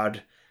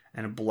charred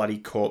and bloody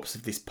corpse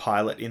of this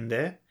pilot in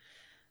there.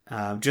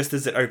 Just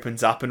as it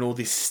opens up, and all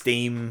this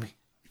steam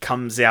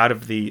comes out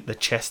of the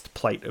chest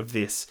plate of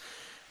this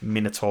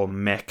Minotaur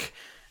mech,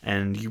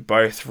 and you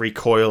both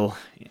recoil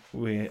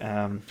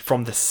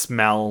from the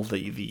smell,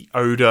 the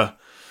odor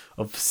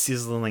of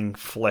sizzling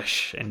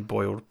flesh and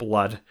boiled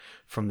blood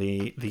from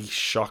the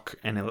shock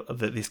and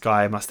that this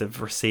guy must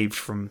have received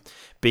from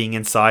being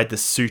inside the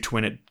suit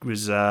when it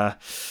was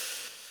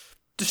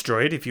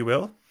destroyed, if you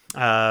will.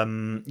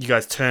 You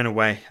guys turn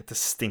away at the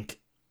stink,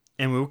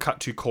 and we'll cut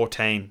to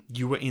Cortain.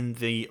 You were in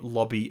the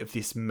lobby of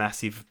this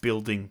massive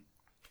building.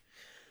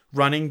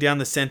 Running down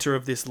the center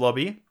of this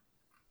lobby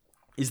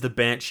is the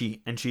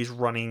Banshee, and she's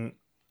running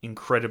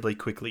incredibly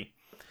quickly.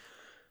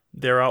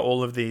 there are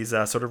all of these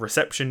sort of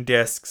reception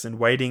desks and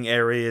waiting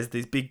areas,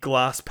 these big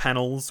glass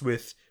panels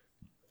with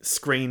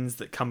screens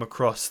that come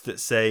across that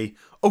say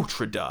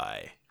Ultra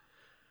Die.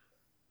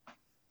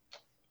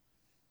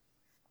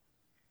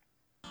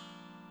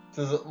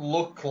 Does it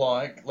look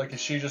like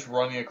is she just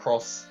running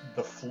across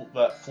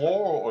that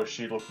floor, or is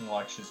she looking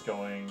like she's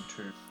going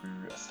to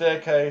a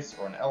staircase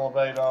or an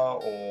elevator,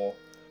 or...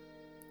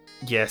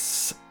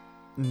 Yes,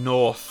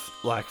 north,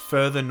 like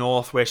further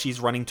north where she's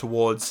running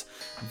towards,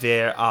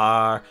 there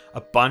are a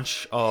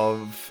bunch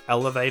of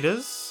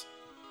elevators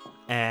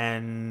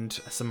and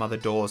some other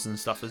doors and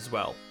stuff as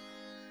well.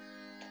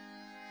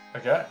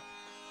 Okay.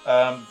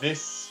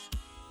 This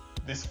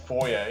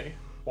foyer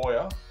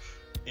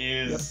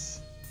is...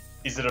 Yep.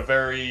 Is it a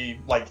very,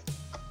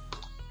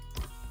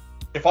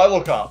 if I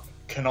look up,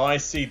 can I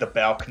see the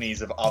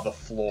balconies of other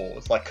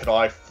floors? Like, could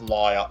I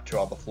fly up to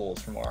other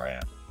floors from where I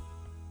am?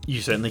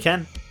 You certainly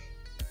can.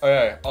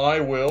 Okay, I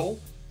will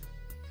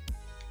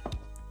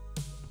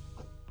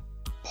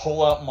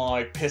pull out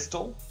my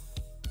pistol.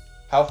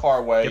 How far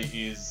away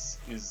is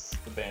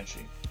the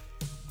Banshee?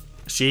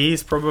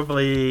 She's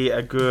probably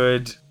a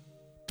good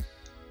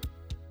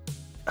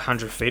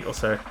 100 feet or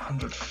so.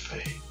 100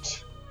 feet.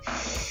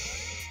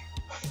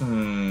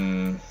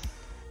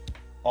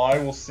 I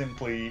will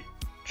simply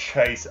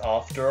chase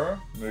after her,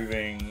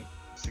 moving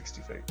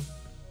 60 feet.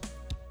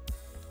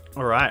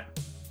 Alright.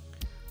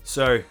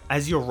 So,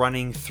 as you're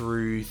running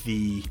through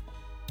the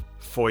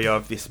foyer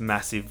of this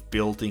massive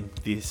building,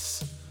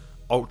 this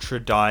Ultra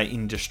Die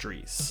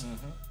Industries,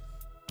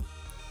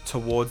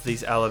 towards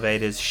these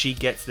elevators, she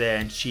gets there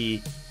and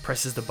she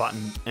presses the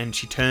button and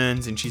she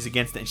turns and she's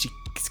against it and she's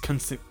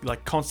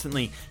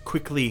constantly,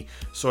 quickly,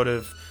 sort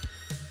of,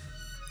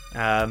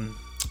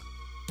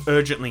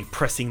 urgently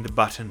pressing the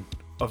button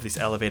of this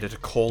elevator to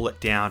call it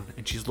down,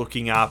 and she's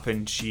looking up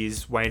and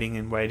she's waiting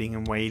and waiting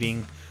and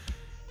waiting,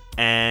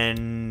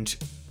 and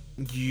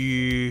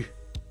you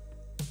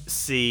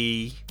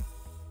see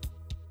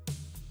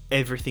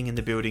everything in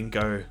the building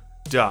go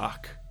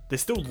dark.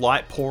 There's still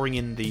light pouring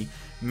in the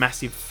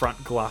massive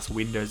front glass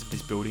windows of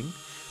this building,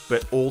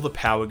 but all the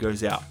power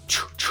goes out.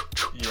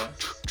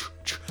 Yes.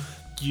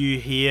 You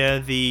hear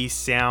the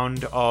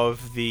sound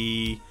of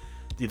the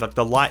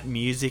light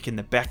music in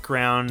the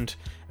background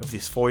of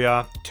this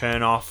foyer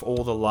turn off.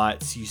 All the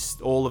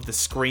lights, all of the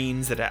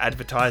screens that are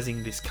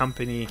advertising this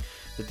company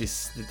that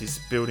this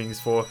building is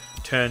for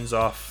turns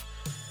off.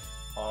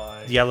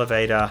 The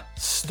elevator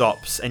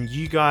stops, and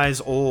you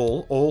guys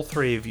all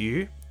three of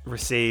you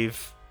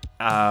receive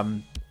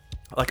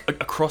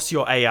across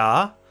your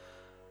AR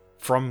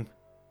from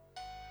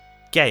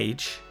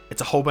Gage.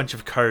 It's a whole bunch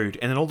of code,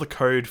 and then all the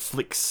code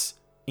flicks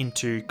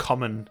into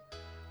common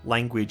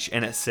language,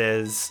 and it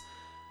says,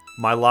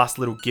 "My last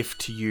little gift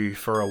to you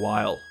for a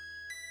while."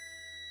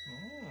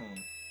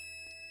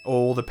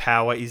 All the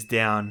power is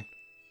down.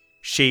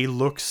 She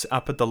looks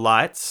up at the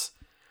lights,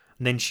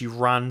 and then she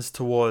runs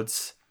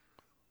towards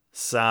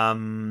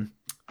some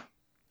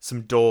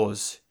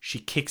doors. She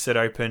kicks it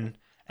open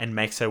and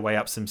makes her way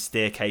up some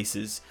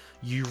staircases.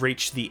 You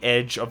reach the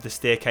edge of the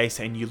staircase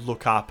and you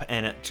look up,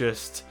 and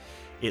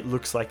it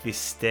looks like this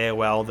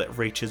stairwell that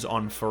reaches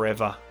on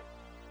forever.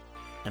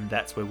 And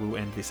that's where we'll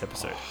end this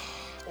episode.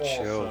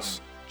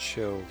 Awesome.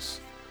 Chills.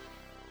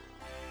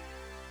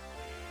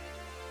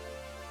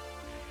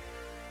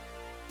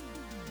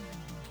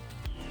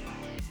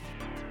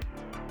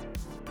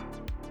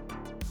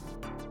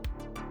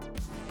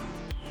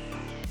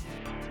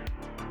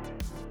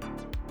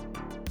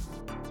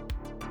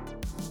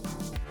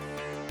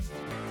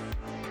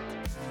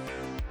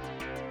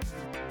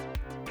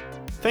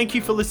 Thank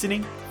you for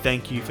listening.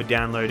 Thank you for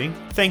downloading.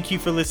 Thank you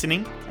for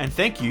listening. And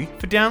thank you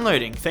for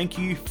downloading. Thank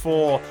you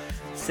for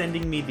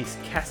sending me this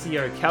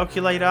Casio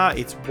calculator.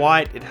 It's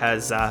white. It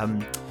has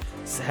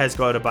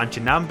got a bunch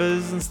of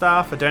numbers and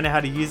stuff. I don't know how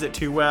to use it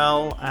too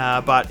well,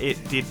 but it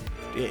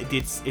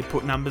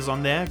put numbers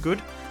on there. Good.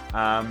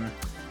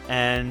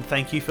 And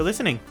thank you for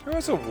listening. Who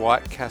has a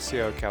white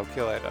Casio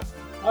calculator?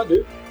 I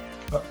do.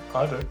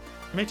 I do.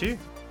 Me too.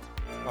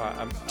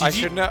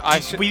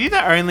 Were you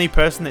the only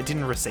person that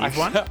didn't receive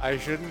one? I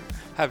shouldn't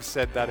have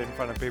said that in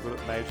front of people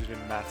that majored in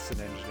maths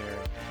and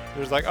engineering. It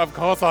was like, of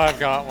course I've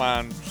got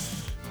one.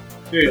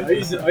 Dude, I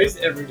use it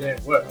every day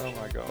at work. Oh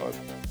my god.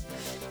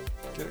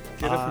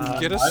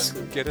 Get a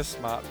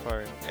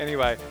smartphone.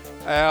 Anyway,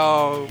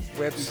 our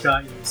website. You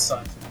can't use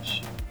scientific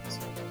shit.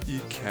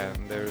 You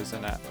can. There is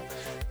an app.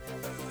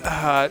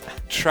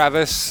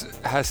 Travis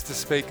has to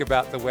speak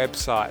about the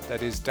website,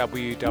 that is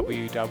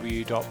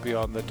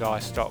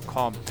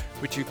www.beyondthedice.com,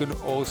 which you can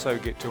also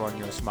get to on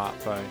your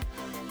smartphone.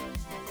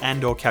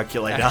 And or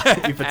calculator,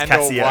 if it's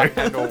Casio.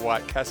 And or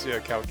white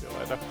Casio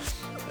calculator.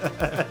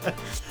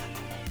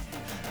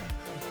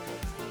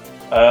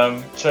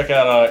 Check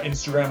out our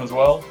Instagram as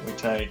well. We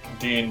take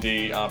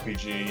D&D,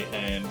 RPG,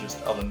 and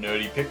just other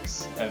nerdy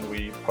pics, and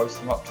we post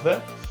them up to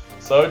there.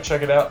 So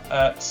check it out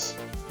at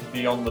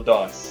Beyond the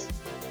Dice.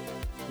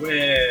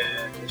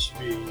 Where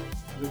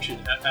Richard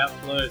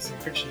uploads some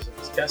pictures of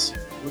his Casio,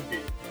 it would be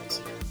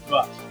amazing.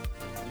 But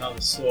another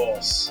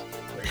source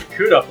where you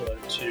could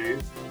upload to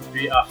would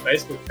be our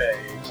Facebook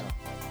page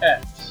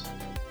at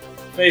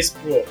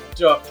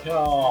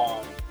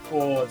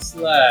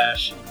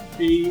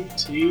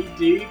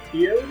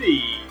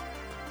facebook.com/BTDPOD.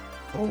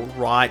 All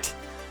right.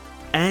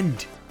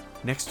 And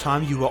next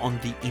time you are on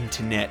the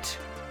internet,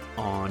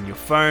 on your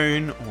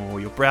phone or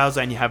your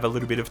browser, and you have a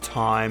little bit of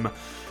time,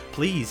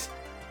 please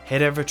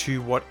head over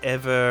to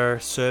whatever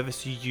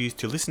service you use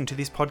to listen to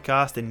this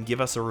podcast and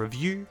give us a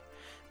review.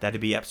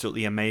 That'd be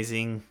absolutely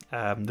amazing.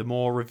 The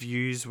more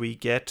reviews we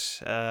get,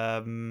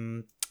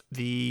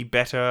 the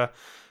better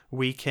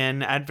we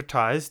can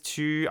advertise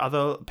to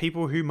other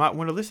people who might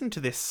want to listen to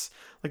this.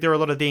 Like, there are a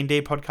lot of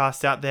D&D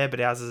podcasts out there,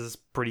 but ours is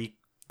pretty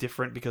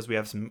different because we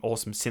have some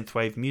awesome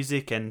synthwave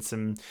music and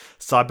some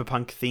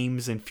cyberpunk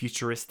themes and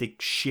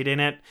futuristic shit in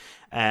it.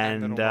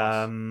 And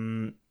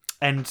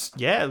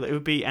yeah, it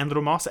would be, and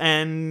Little Moss,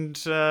 and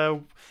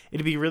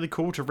it'd be really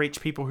cool to reach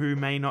people who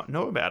may not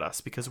know about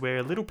us because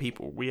we're little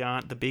people. We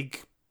aren't the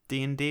big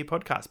D&D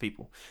podcast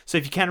people. So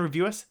if you can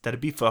review us, that'd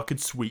be fucking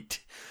sweet.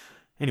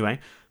 Anyway,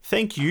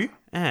 thank you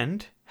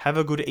and have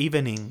a good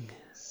evening.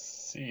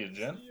 See you,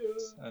 gents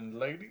and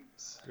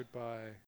ladies. Goodbye.